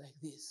service like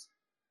this.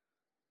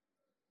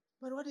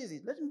 But what is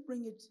it? Let me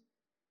bring it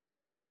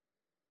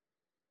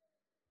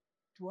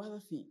to other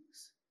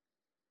things.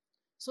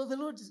 So the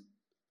Lord is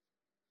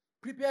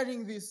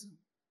preparing this.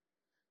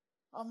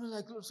 I'm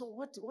like, so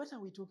what are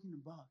we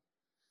talking about?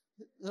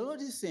 The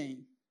Lord is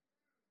saying,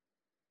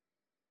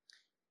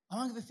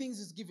 among the things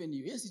He's given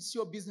you, yes, it's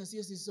your business.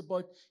 Yes, it's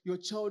about your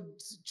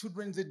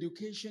children's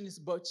education. It's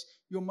about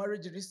your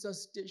marriage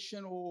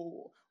resuscitation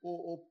or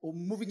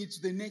moving it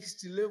to the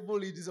next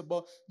level. It is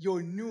about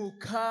your new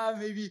car.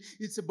 Maybe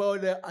it's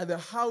about the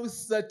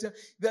house that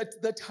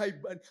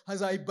has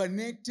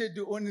hibernated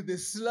on the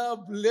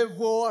slab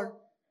level.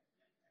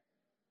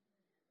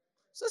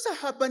 So it's a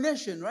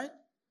hibernation, right?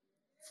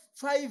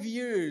 5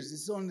 years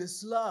it's on the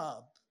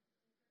slab.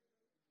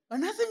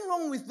 And nothing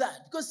wrong with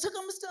that, because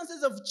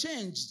circumstances have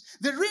changed.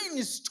 The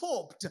rain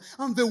stopped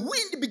and the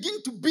wind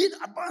began to beat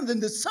upon them.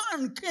 The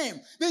sun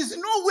came. There is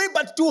no way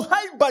but to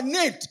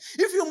hibernate.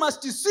 If you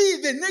must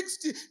see the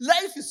next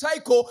life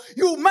cycle,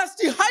 you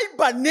must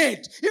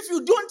hibernate. If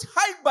you don't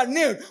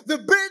hibernate, the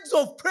birds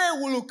of prey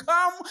will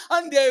come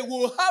and they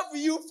will have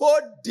you for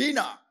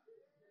dinner.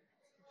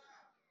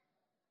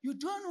 You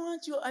don't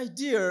want your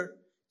idea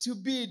to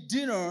be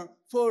dinner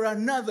for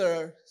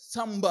another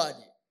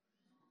somebody.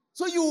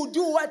 So you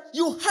do what?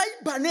 You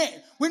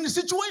hibernate. When the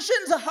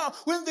situations are hard,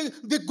 when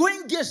the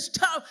going gets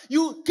tough,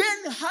 you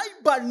can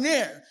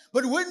hibernate.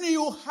 But when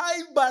you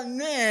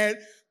hibernate,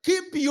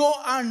 keep your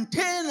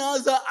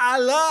antennas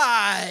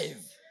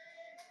alive.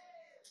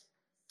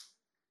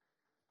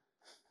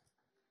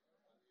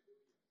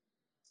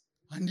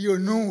 And your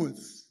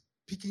nose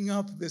picking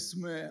up the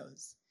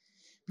smells.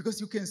 Because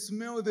you can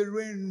smell the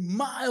rain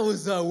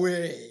miles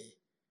away.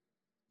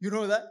 You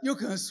know that? You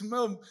can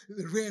smell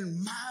the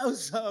rain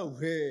miles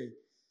away.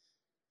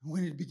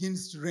 When it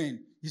begins to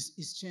rain, it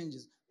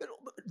changes. But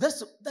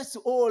that's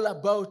all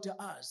about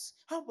us.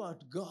 How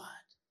about God?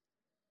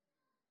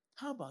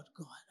 How about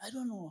God? I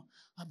don't know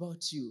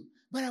about you,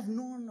 but I've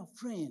known of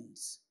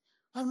friends.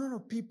 I've known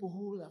of people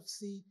who have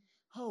said,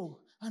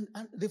 and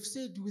they've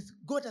said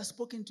God has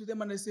spoken to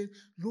them, and they said,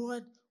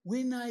 Lord,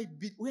 when I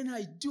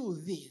do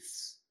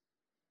this,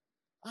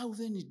 I will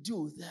then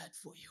do that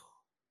for you.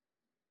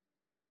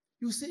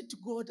 You said to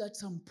God at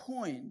some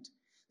point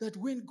that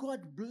when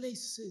God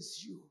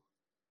blesses you,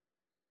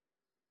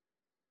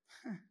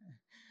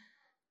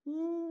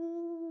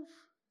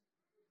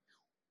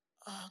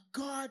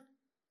 God,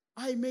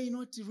 I may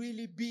not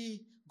really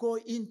go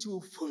into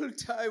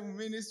full-time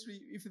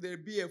ministry if there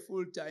be a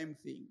full-time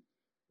thing.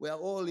 We are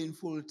all in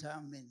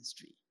full-time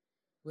ministry.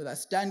 Whether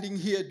standing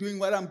here doing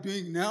what I'm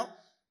doing now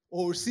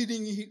or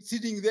sitting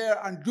there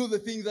and do the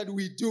things that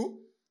we do,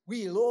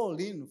 we're all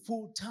in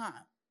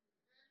full-time.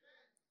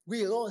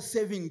 We're all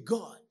serving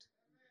God.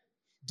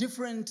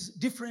 Different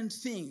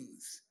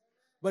things,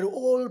 but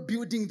all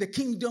building the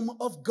kingdom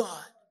of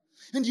God.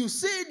 And you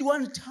said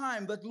one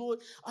time that, Lord,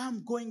 I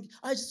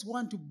just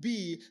want to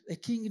be a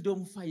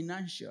kingdom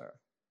financier.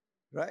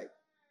 Right?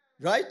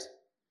 Right?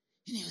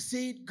 And you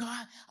said,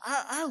 God,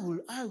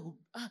 I'm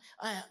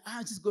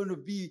just going to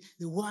be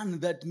the one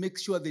that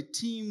makes sure the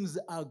teams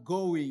are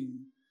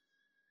going.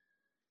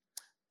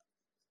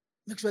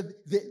 Make sure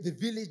the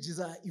villages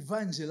are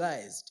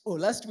evangelized. Oh,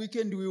 last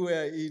weekend we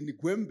were in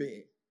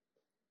Gwembe.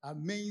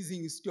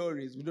 Amazing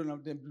stories. We don't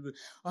have time to do it.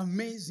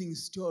 Amazing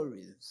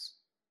stories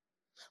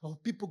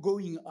of people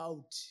going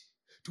out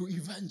to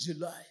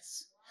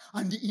evangelize.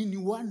 And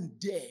in one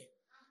day,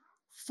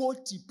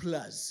 40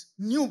 plus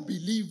new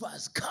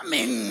believers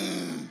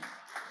coming.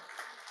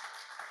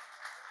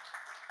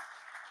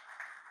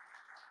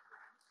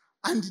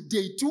 And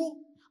day 2,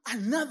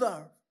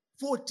 another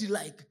 40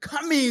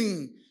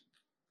 coming.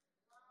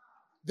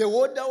 The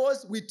order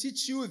was, we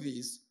teach you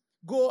this.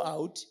 Go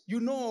out. You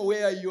know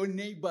where your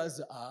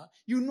neighbors are.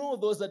 You know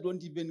those that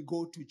don't even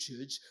go to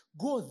church.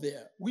 Go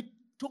there. We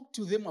talk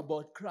to them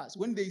about Christ.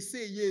 When they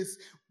say yes,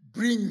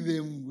 bring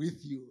them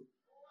with you.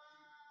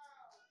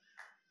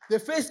 The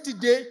first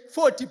day,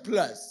 40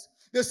 plus.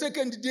 The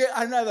second day,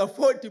 another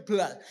 40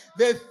 plus.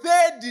 The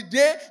third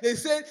day, they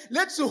said,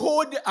 let's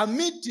hold a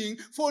meeting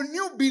for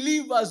new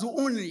believers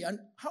only. And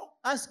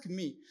ask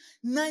me,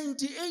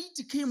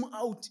 98 came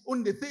out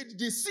on the third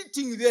day,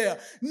 sitting there.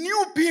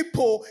 New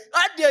people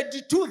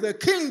added to the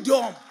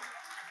kingdom.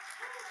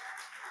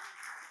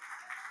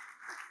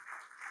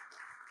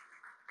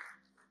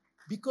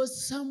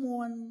 Because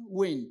someone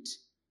went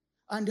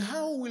And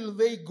how will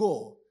they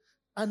go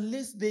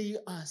unless they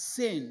are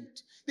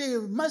sent?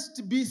 There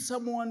must be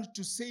someone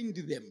to send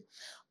them.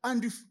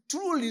 And if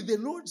truly the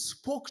Lord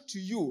spoke to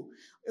you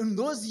in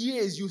those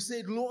years, you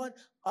said, Lord,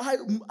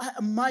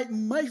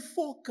 my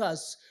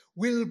focus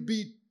will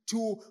be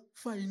to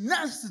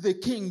finance the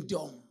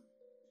kingdom.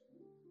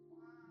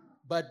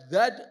 But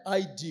that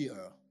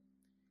idea,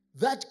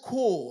 that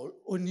call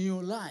on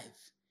your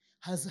life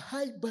has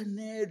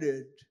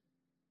hibernated.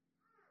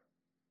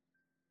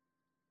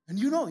 And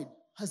you know it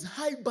has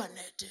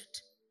hibernated.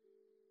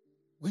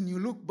 When you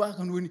look back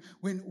and when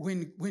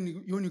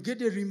you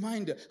get a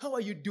reminder, how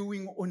are you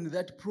doing on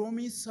that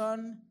promise,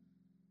 son?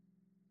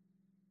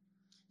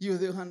 You're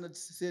the one that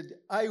said,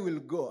 I will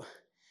go,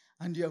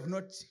 and you have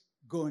not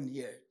gone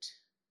yet.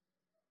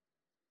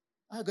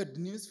 I got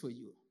news for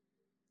you.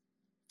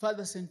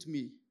 Father sent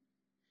me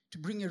to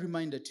bring a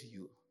reminder to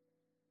you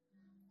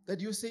that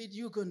you said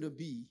you're going to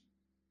be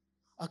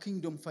a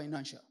kingdom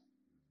financier.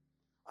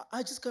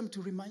 I just come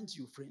to remind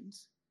you,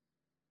 friends,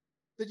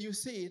 that you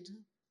said,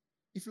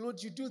 if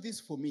Lord, you do this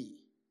for me,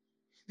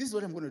 this is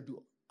what I'm going to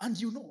do. And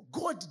you know,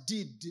 God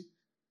did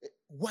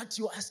what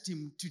you asked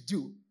him to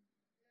do.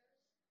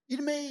 It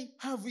may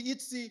have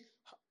its,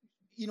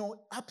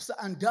 ups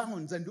and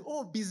downs, and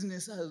all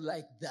business are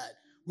like that.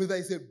 Whether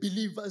it's a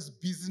believer's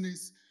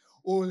business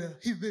or a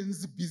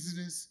heathen's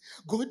business,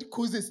 God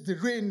causes the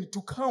rain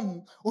to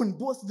come on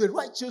both the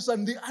righteous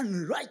and the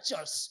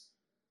unrighteous.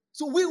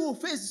 So we will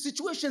face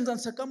situations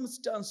and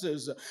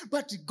circumstances,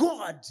 but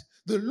God,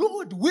 the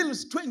Lord, will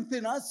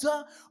strengthen us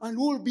and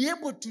we'll be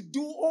able to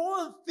do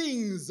all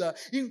things,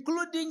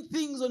 including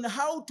things on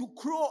how to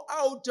crawl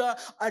out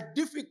a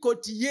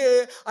difficult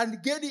year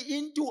and get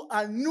into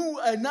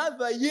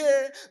another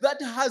year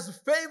that has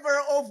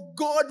favor of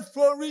God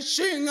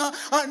flourishing,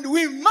 and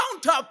we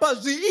mount up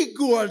as the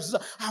eagles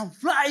and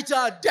fly to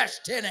our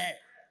destiny.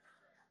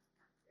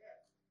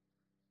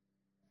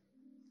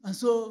 And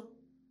so,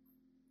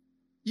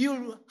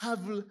 you'll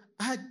have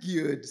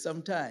argued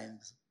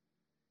sometimes.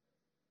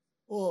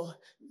 Oh,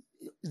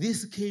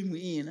 this came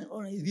in,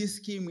 or this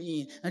came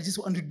in. I just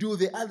want to do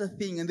the other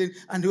thing, and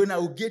when I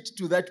will get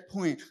to that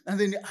point, and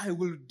then I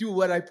will do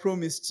what I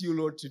promised you,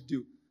 Lord, to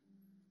do.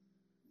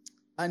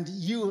 And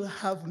you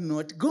have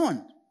not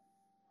gone.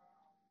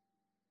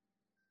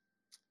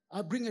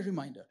 I'll bring a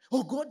reminder.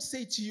 Oh, God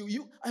said to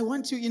you, I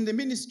want you in the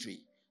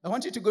ministry. I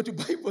want you to go to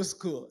Bible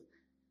school.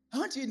 I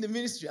want you in the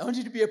ministry. I want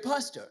you to be a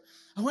pastor.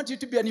 I want you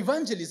to be an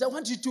evangelist. I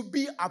want you to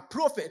be a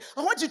prophet.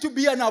 I want you to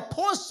be an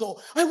apostle.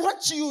 I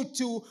want you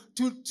to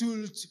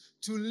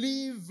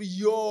leave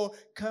your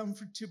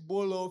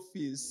comfortable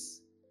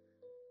office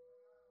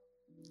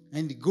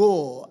and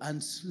go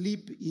and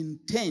sleep in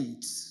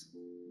tents.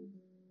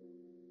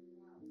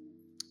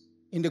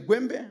 In the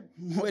Gwembe,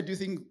 where do you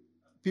think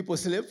people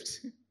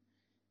slept?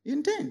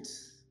 In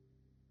tents.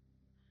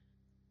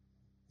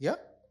 Yeah?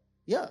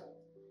 Yeah.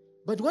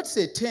 But what's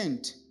a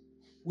tent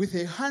with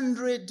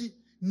 100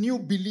 new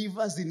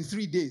believers in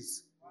 3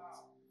 days?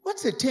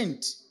 What's a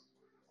tent?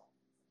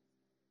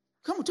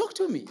 Come talk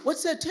to me.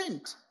 What's a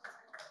tent?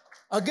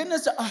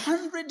 Against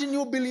 100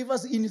 new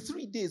believers in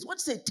 3 days.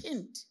 What's a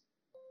tent?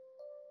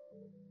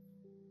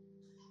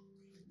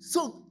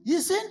 So he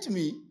sent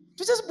me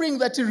to just bring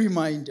that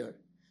reminder.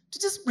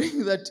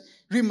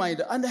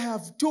 And I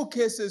have 2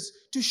 cases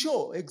to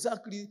show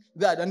exactly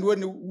that. And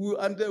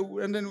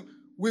then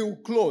we will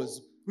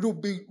close.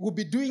 We'll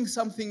be doing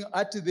something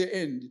at the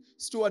end.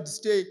 Steward,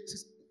 stay,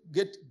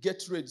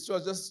 get ready.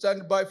 Steward, just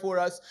stand by for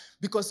us,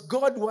 because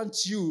God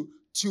wants you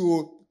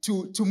to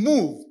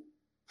move.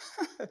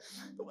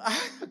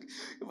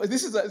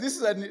 This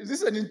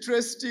is an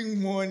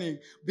interesting morning.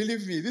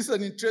 Believe me, this is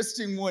an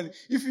interesting morning.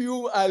 If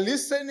you are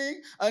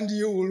listening and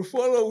you will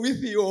follow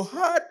with your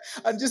heart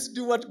and just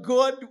do what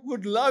God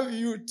would love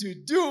you to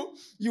do,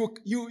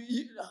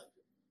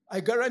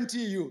 I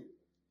guarantee you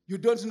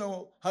don't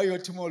know how your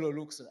tomorrow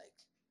looks like.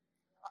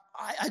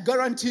 I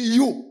guarantee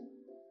you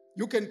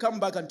can come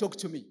back and talk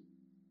to me.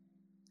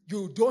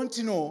 You don't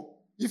know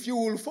if you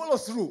will follow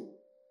through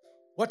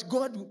what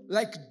God,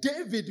 like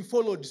David,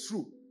 followed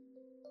through.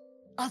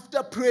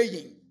 After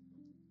praying,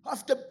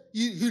 after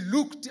he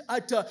looked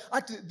at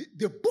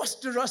the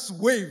boisterous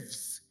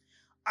waves,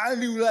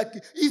 and he was like,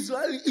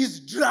 Israel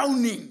is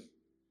drowning.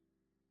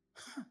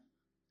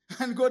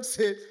 And God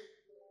said,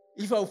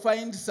 if I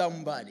find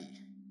somebody,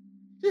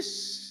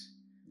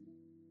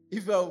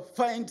 if I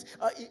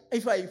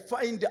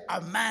find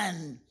a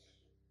man,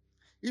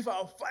 if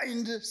I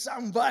find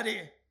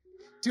somebody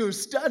to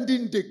stand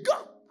in the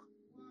gap,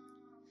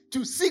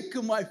 to seek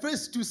my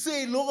face, to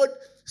say, Lord,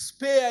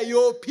 spare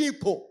your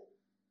people.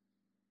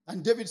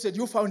 And David said,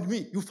 you found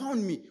me.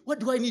 What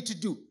do I need to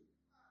do?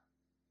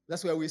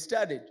 That's where we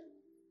started.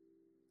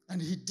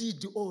 And he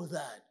did all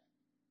that.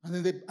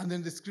 And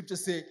then the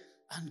scriptures say,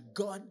 and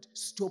God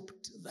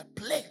stopped the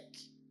plague.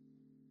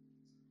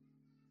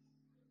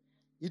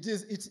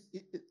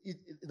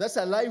 That's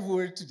a live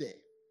word today.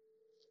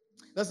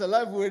 That's a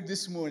live word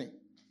this morning.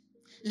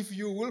 If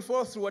you will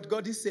follow through what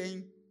God is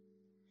saying,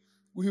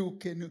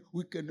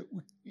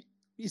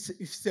 if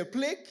it's a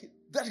plague,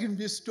 that can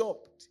be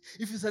stopped.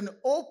 If it's an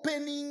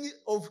opening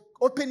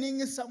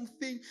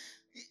something,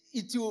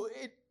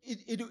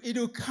 it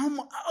will come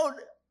out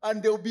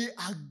and there will be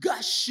a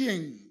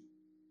gushing.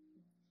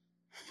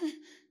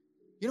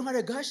 You know what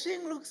a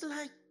gushing looks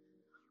like?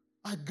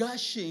 A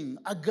gushing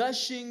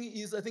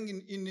is, I think,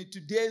 in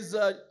today's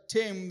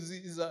terms,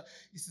 is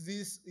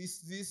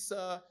this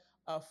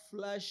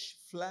flash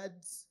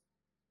floods.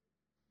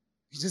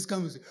 It just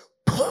comes,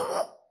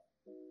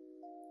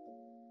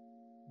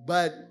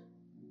 but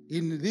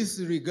in this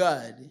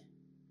regard,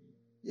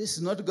 it's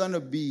not going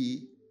to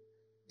be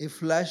a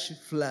flash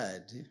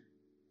flood.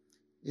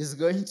 It's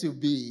going to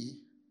be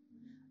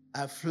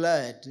a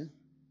flood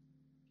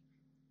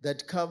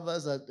that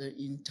covers the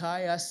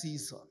entire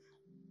season.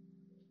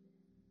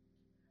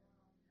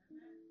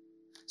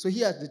 So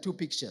here are the two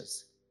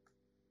pictures.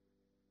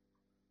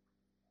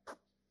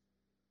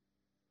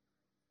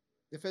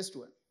 The first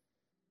one,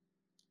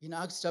 in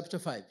Acts chapter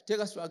 5. Take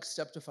us to Acts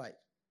chapter 5.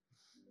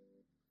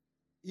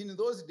 In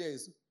those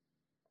days,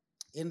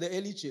 in the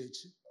early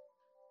church,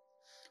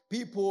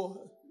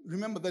 people,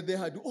 remember that they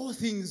had all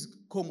things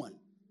common.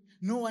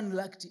 No one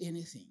lacked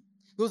anything.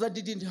 Those that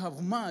didn't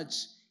have much,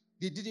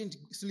 they didn't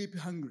sleep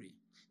hungry.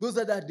 Those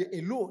that had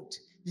a lot,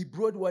 they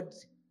brought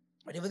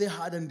whatever they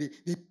had and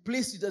they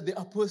placed it at the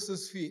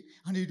apostles' feet,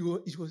 and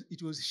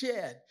it was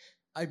shared,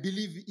 I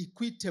believe,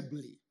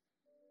 equitably.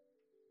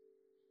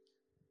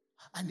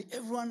 And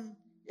everyone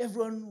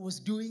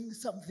was doing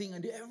something,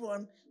 and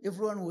everyone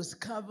was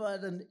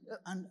covered and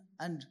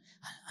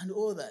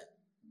all that.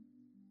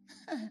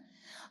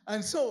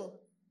 And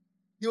so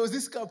there was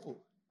this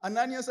couple,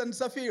 Ananias and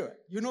Sapphira.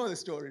 You know the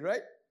story,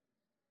 right?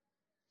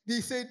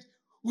 They said,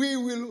 we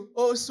will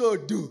also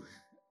do.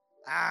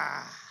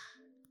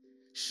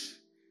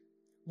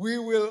 We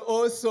will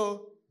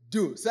also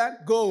do. Son,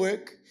 go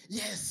work.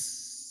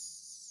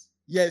 Yes.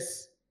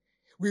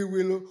 We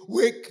will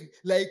work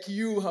like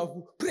you have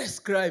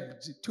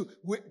prescribed to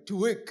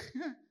work.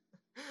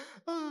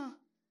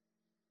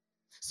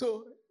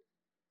 So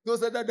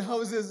those that had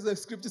houses, the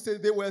scripture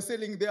says they were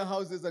selling their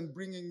houses and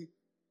bringing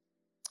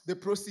the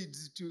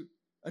proceeds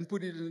and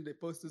put it in the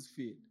apostles'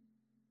 feet.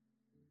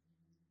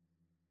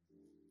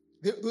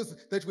 Those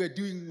that were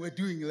doing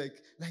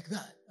like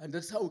that. And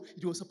that's how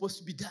it was supposed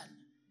to be done.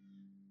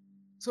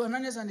 So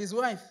Ananias and his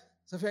wife,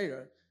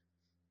 Sapphira,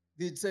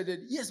 they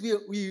decided, yes, we're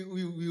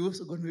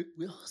also going to,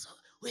 we're also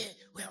going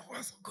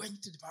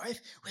to, my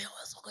wife, we're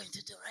also going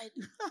to do, right?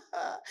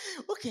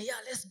 Okay, yeah,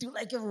 let's do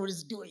like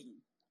everybody's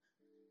doing.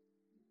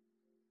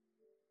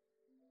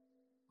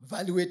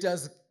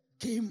 Valuators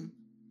came,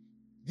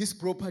 this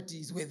property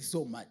is worth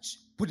so much,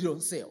 put it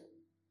on sale.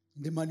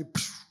 And the money,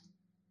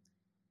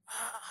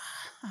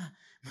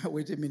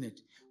 wait a minute.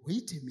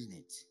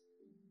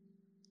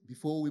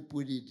 Before we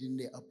put it in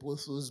the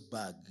apostles'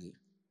 bag,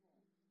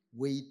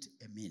 wait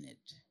a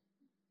minute.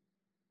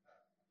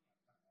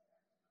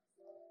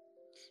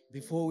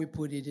 Before we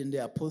put it in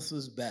the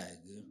apostles' bag,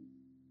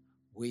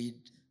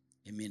 wait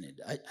a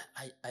minute.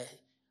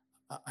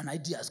 An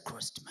idea has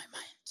crossed my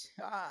mind.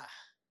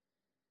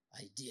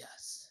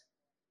 Ideas.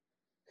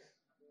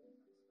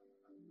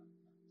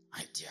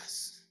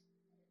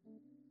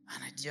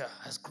 An idea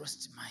has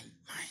crossed my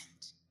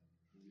mind.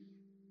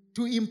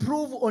 To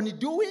improve on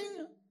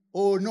doing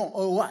or no,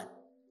 or what?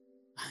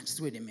 Just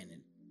wait a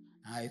minute.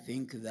 I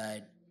think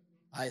that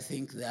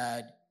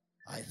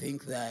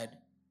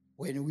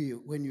when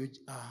you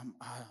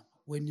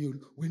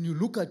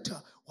look at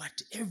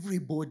what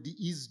everybody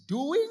is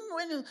doing,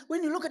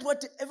 when you look at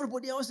what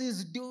everybody else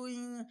is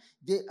doing,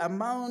 the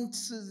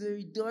amounts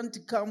they don't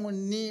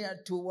come near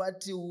to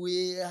what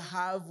we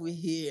have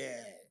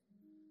here.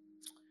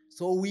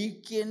 So we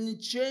can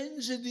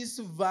change this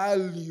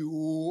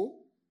value,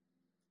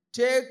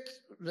 take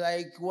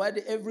like what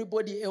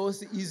everybody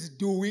else is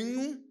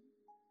doing,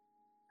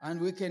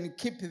 and we can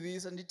keep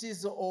this, and it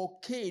is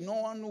okay.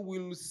 No one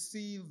will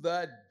see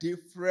the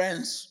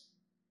difference.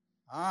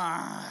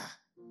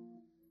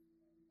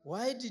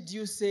 Why did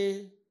you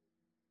say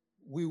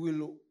we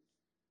will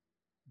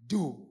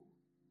do?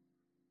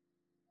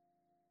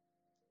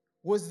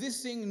 Was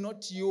this thing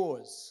not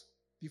yours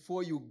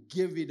before you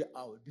gave it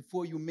out,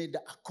 before you made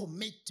a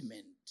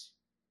commitment?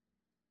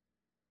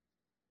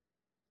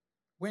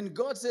 When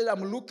God said,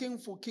 I'm looking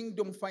for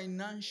kingdom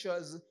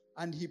financials,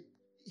 and he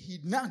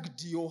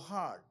nagged your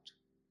heart,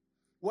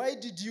 why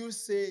did you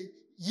say,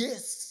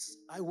 yes,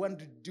 I want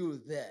to do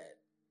that?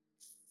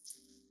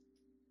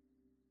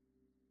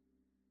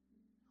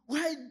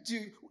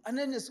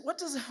 Ananias,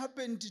 what has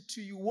happened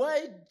to you?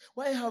 Why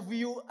have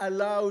you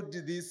allowed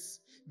this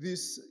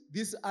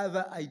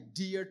other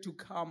idea to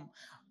come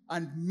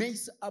and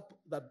mess up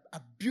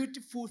a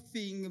beautiful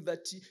thing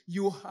that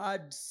you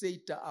had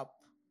set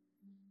up?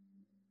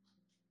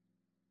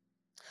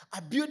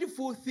 A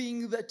beautiful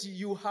thing that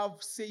you have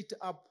set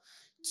up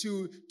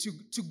to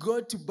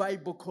go to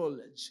Bible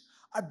college.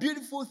 A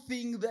beautiful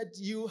thing that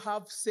you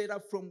have set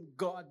up from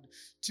God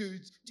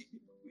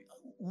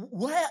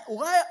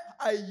why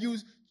are you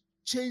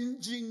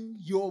changing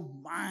your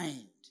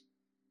mind?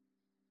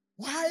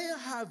 Why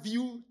have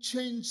you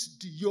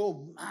changed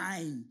your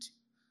mind?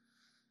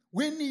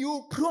 When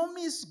you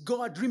promise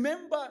God,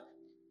 remember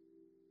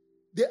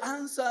the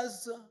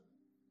answers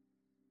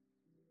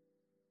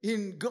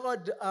in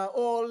God are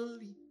all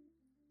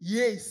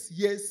yes,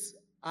 yes,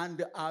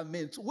 and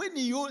amen. So when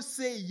you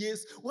say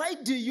yes, why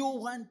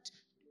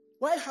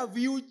have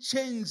you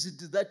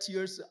changed that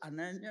yours,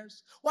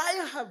 Ananias? Why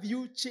have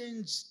you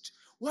changed?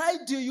 Why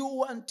do you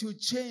want to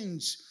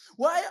change?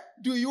 Why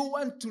do you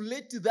want to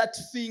let that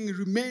thing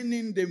remain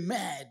in the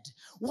mud?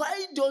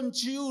 Why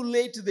don't you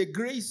let the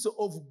grace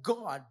of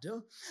God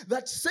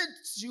that set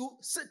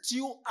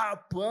you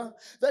up,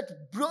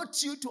 that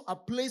brought you to a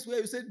place where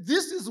you said,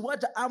 this is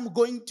what I'm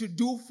going to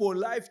do for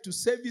life to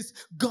service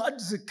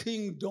God's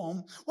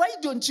kingdom? Why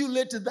don't you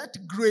let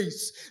that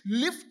grace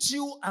lift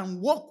you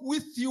and walk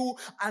with you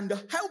and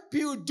help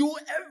you do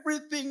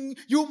everything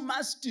you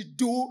must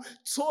do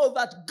so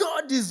that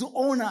God is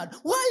honored?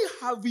 Why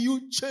have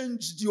you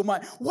changed your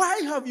mind?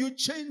 Why have you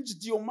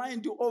changed your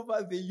mind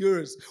over the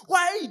years?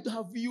 Why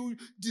have you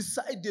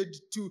decided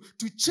to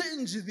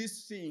change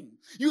this thing?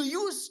 You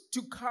used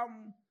to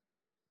come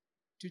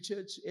to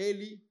church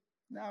early.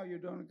 Now you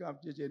don't come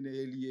to church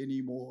early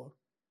anymore.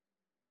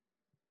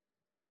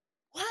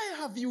 Why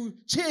have you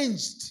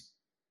changed?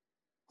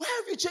 Why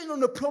have you changed on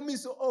the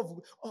promise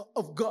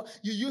of God?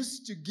 You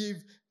used to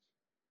give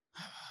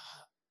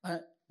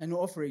an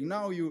offering.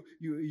 Now you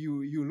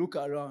look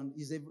around.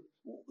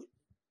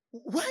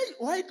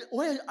 Why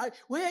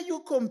are you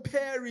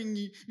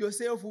comparing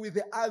yourself with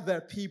the other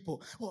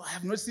people? Oh, I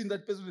have not seen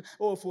that person.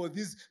 Oh, for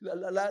this,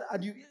 and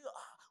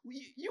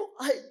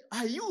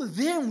are you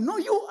them? No,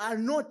 you are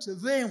not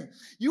them.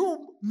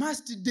 You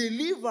must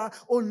deliver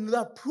on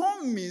the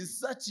promise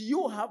that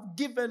you have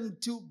given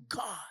to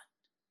God.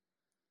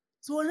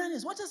 So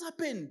Ananias, what has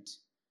happened?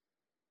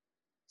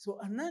 So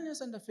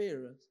Ananias and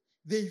Sapphira,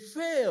 they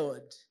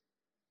failed.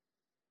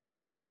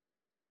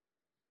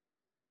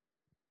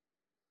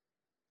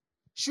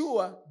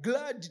 Sure,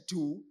 glad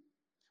to,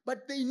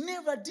 but they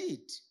never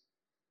did.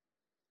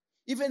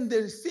 Even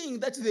the thing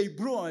that they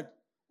brought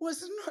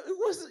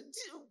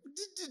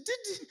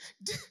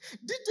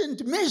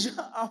didn't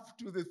measure up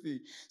to the thing.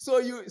 So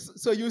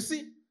you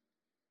see,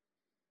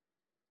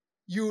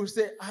 you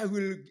say, I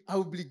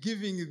will be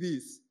giving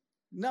this.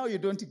 Now you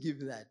don't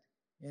give that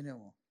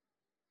anymore.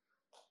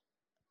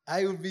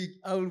 I will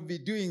be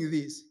doing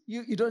this.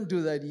 You don't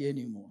do that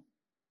anymore.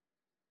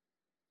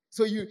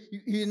 So you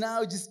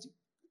now just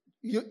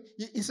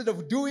instead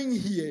of doing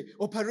here,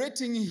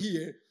 operating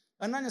here,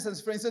 Ananias and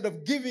his friends, instead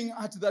of giving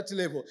at that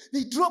level,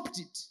 they dropped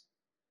it.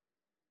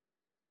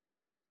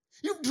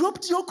 You've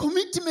dropped your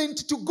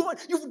commitment to God.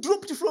 You've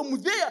dropped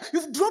from there.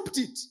 You've dropped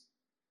it.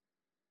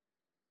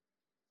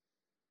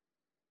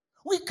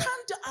 We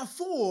can't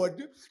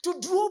afford to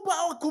drop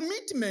our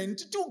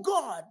commitment to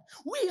God.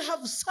 We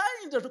have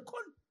signed a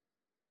contract.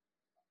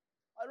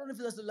 I don't know if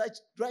that's the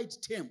right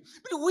term,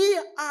 but we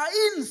are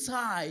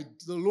inside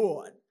the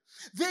Lord.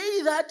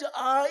 They that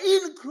are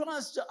in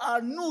Christ are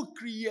new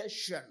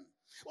creation.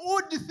 All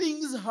the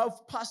things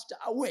have passed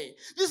away.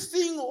 This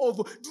thing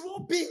of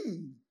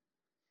dropping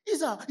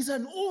is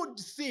an old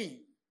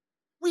thing.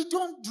 We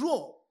don't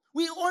drop.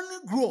 We only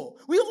grow.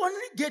 We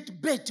only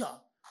get better.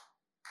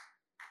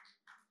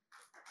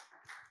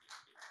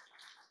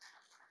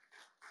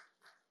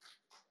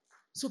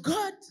 So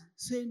God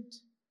sent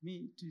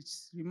me to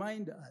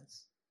remind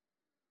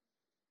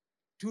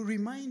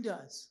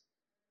us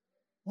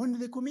on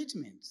the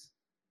commitments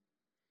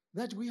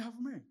that we have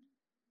made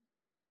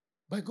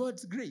by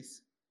God's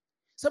grace.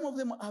 Some of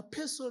them are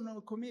personal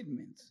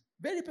commitments,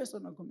 very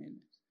personal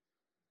commitments.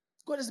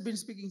 God has been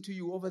speaking to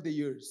you over the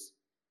years.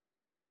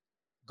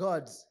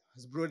 God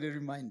has brought a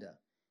reminder.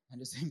 And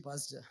you're saying,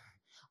 Pastor,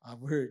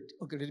 I've heard.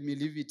 Okay, let me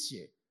leave it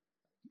here.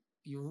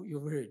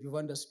 You've heard, you've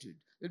understood.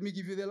 Let me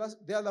give you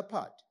the other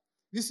part.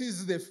 This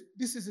is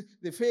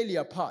the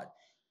failure part.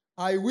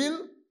 I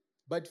will,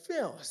 but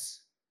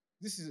fails.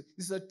 This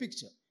is a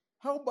picture.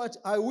 How about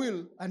I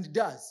will and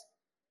does?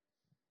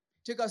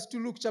 Take us to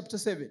Luke chapter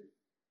 7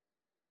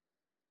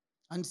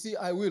 and see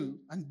I will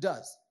and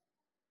does.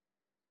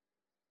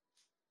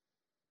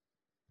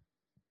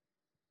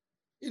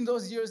 In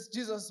those years,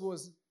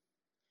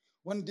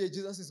 one day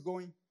Jesus is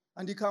going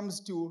and he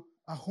comes to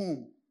a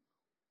home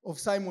of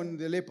Simon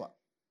the leper.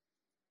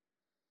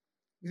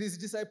 His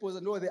disciples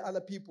and all the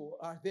other people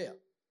are there.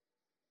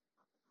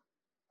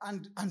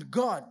 And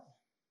God,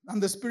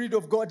 and the Spirit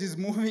of God is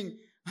moving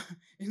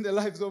in the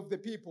lives of the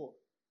people.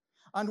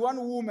 And one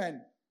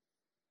woman,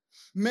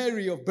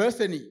 Mary of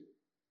Bethany,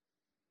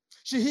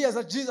 she hears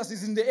that Jesus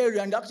is in the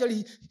area, and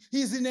actually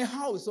he's in a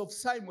house of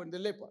Simon the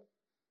leper.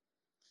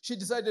 She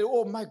decided,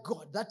 oh my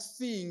God, that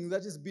thing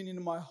that has been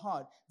in my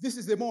heart, this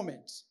is the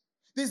moment.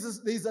 This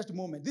is that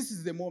moment. This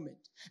is the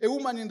moment. A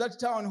woman in that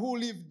town who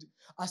lived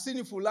a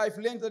sinful life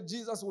learned that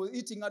Jesus was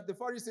eating at the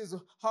Pharisee's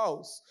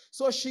house.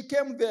 So she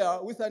came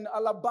there with an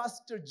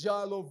alabaster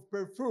jar of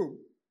perfume.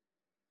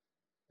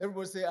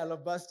 Everybody say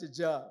alabaster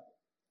jar.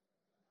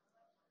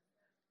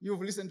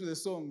 You've listened to the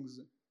songs.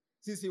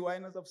 CC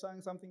Winers have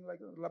sung something like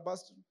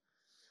alabaster.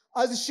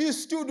 as she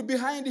stood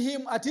behind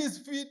him at his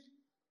feet,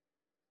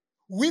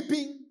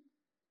 weeping,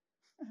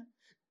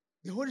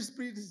 the Holy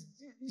Spirit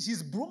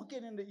she's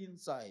broken in the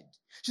inside.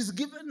 She's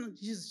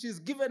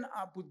given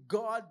up with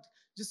God.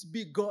 Just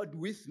be God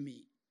with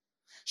me.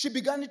 She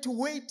began to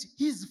wet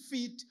his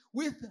feet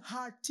with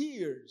her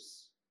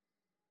tears.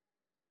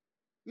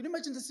 You can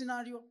imagine the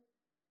scenario?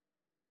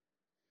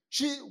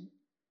 She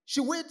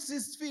wets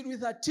his feet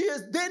with her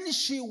tears. Then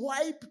she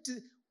wiped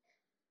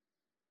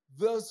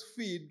those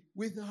feet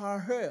with her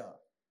hair.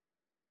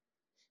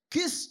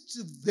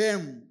 Kissed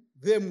them.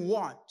 Them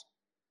what?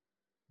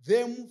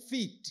 Them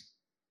feet.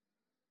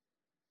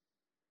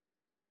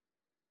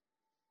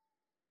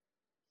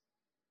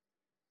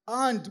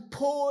 And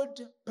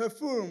poured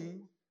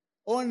perfume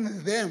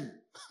on them.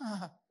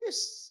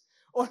 Yes,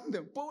 on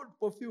them. Poured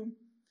perfume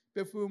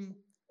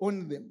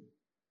on them.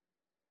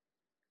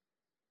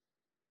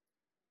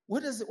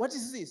 What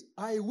is this?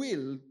 I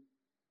will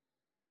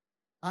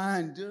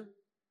and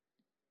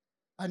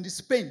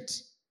spent.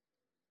 She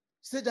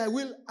said I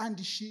will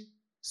and she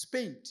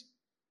spent.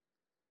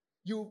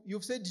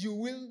 You've said you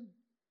will.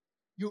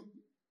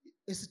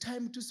 It's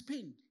time to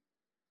spend.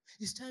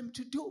 It's time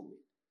to do it.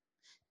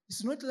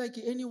 It's not like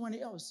anyone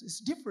else. It's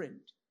different.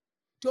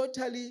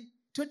 Totally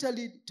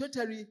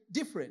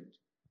different.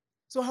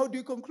 So how do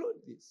you conclude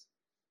this?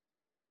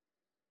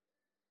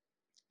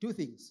 Two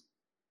things.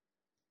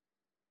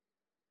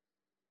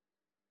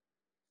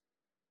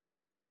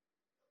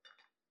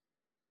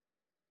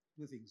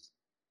 Two things.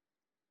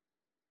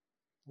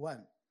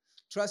 One,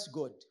 trust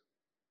God.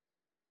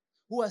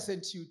 Who has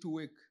sent you to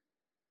work?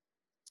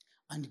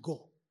 And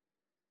go.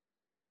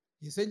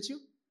 He sent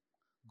you?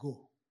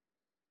 Go.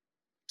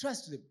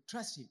 Trust them.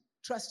 Trust him.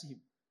 Trust him.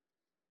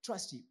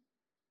 Trust him.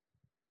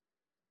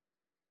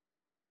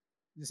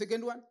 The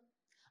second one,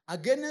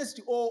 against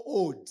all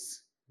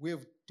odds. We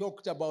have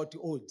talked about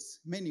odds,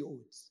 many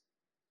odds.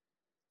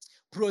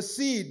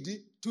 Proceed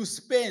to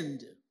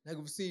spend, like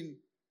we've seen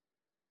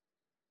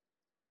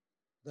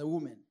the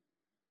woman.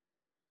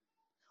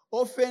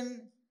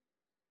 Often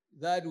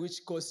that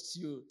which costs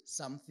you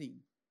something.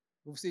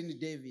 We've seen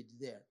David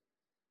there,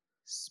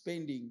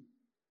 spending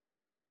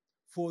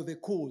for the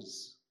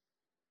cause,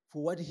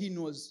 for what he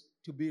knows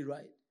to be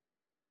right.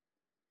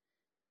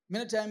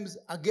 Many times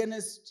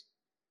against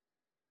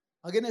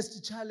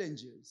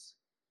challenges,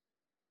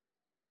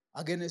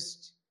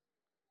 against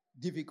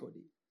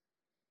difficulty.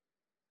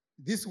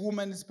 This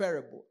woman's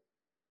parable.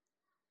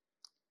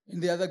 In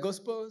the other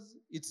Gospels,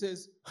 it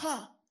says,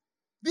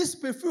 this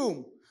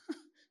perfume,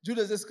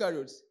 Judas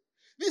Iscariot,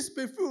 this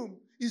perfume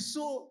is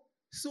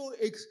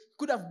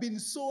could have been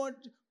sold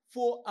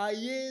for a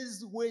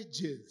year's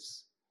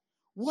wages.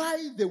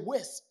 Why the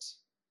waste?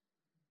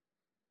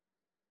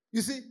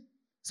 You see,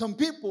 some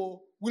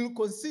people will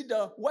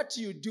consider what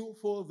you do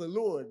for the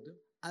Lord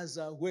as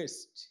a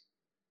waste.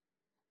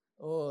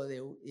 Oh, they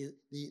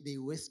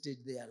wasted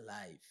their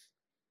life.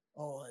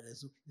 Oh,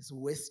 it's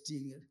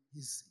wasting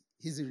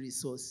his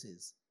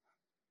resources.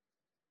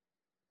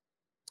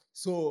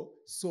 So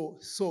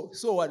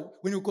what?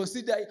 When we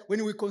consider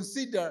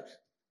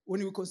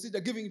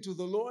giving to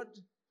the Lord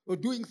or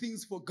doing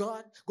things for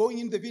God, going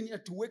in the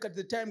vineyard to work at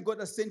the time God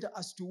has sent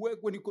us to work,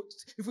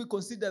 if we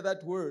consider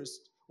that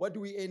worst, what do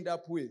we end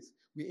up with?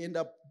 We end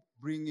up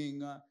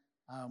bringing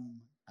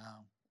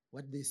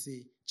what they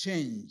say,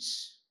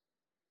 change.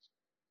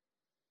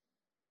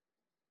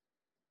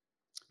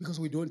 Because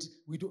when we go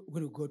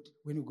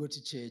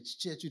to church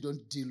we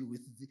don't deal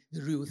with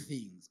the real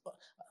things.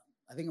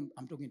 I think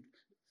I'm talking.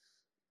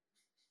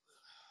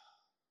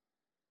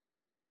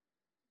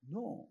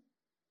 No.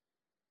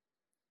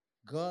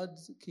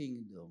 God's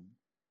kingdom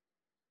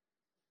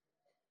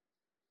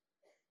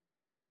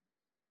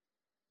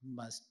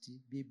must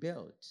be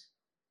built.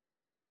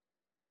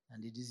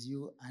 And it is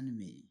you and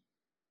me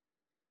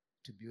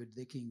to build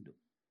the kingdom.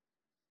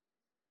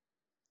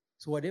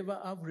 So whatever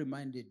I've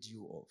reminded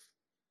you of,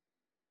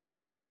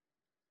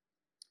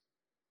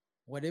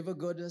 whatever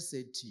God has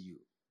said to you,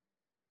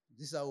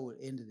 this is how we'll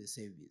end the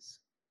service.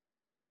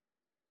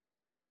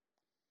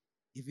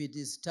 If it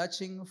is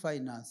touching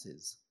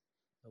finances,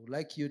 I would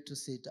like you to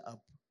set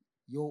up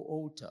your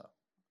altar.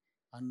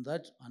 And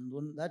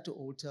on that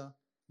altar,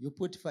 you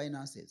put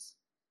finances.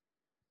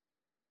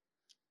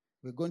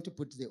 We're going to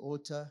put the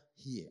altar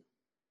here.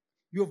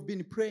 You have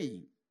been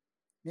praying,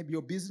 maybe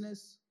your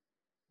business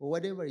or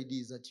whatever it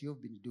is that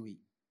you've been doing.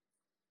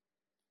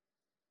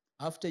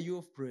 After you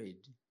have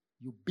prayed,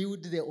 you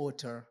build the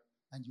altar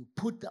and you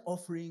put the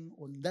offering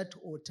on that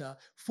altar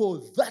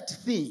for that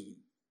thing.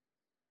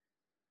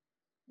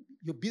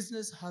 Your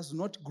business has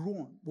not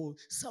grown, but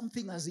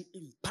something has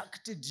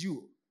impacted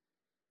you.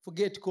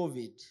 Forget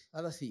COVID,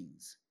 other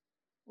things.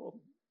 Well,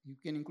 you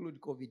can include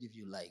COVID if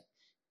you like.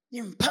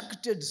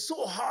 Impacted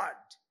so hard.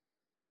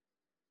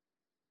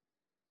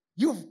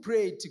 You've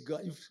prayed to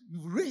God. You've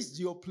raised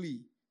your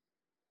plea.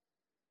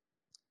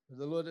 But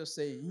the Lord is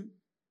saying,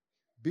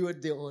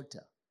 build the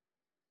altar.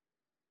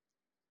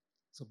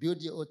 So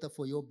build the altar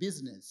for your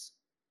business.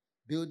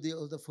 Build the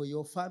altar for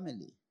your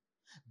family.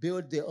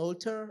 build the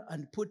altar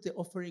and put the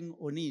offering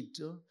on it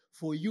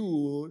for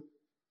you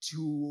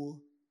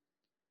to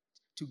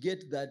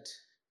get that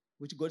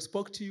which God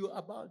spoke to you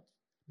about,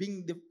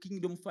 being the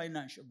kingdom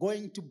financial,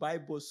 going to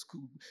Bible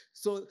school.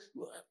 So,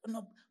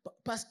 no,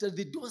 Pastor,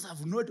 the doors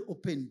have not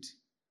opened.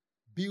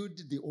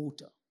 Build the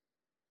altar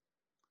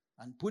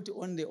and put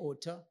on the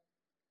altar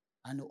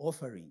an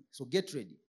offering. So get ready.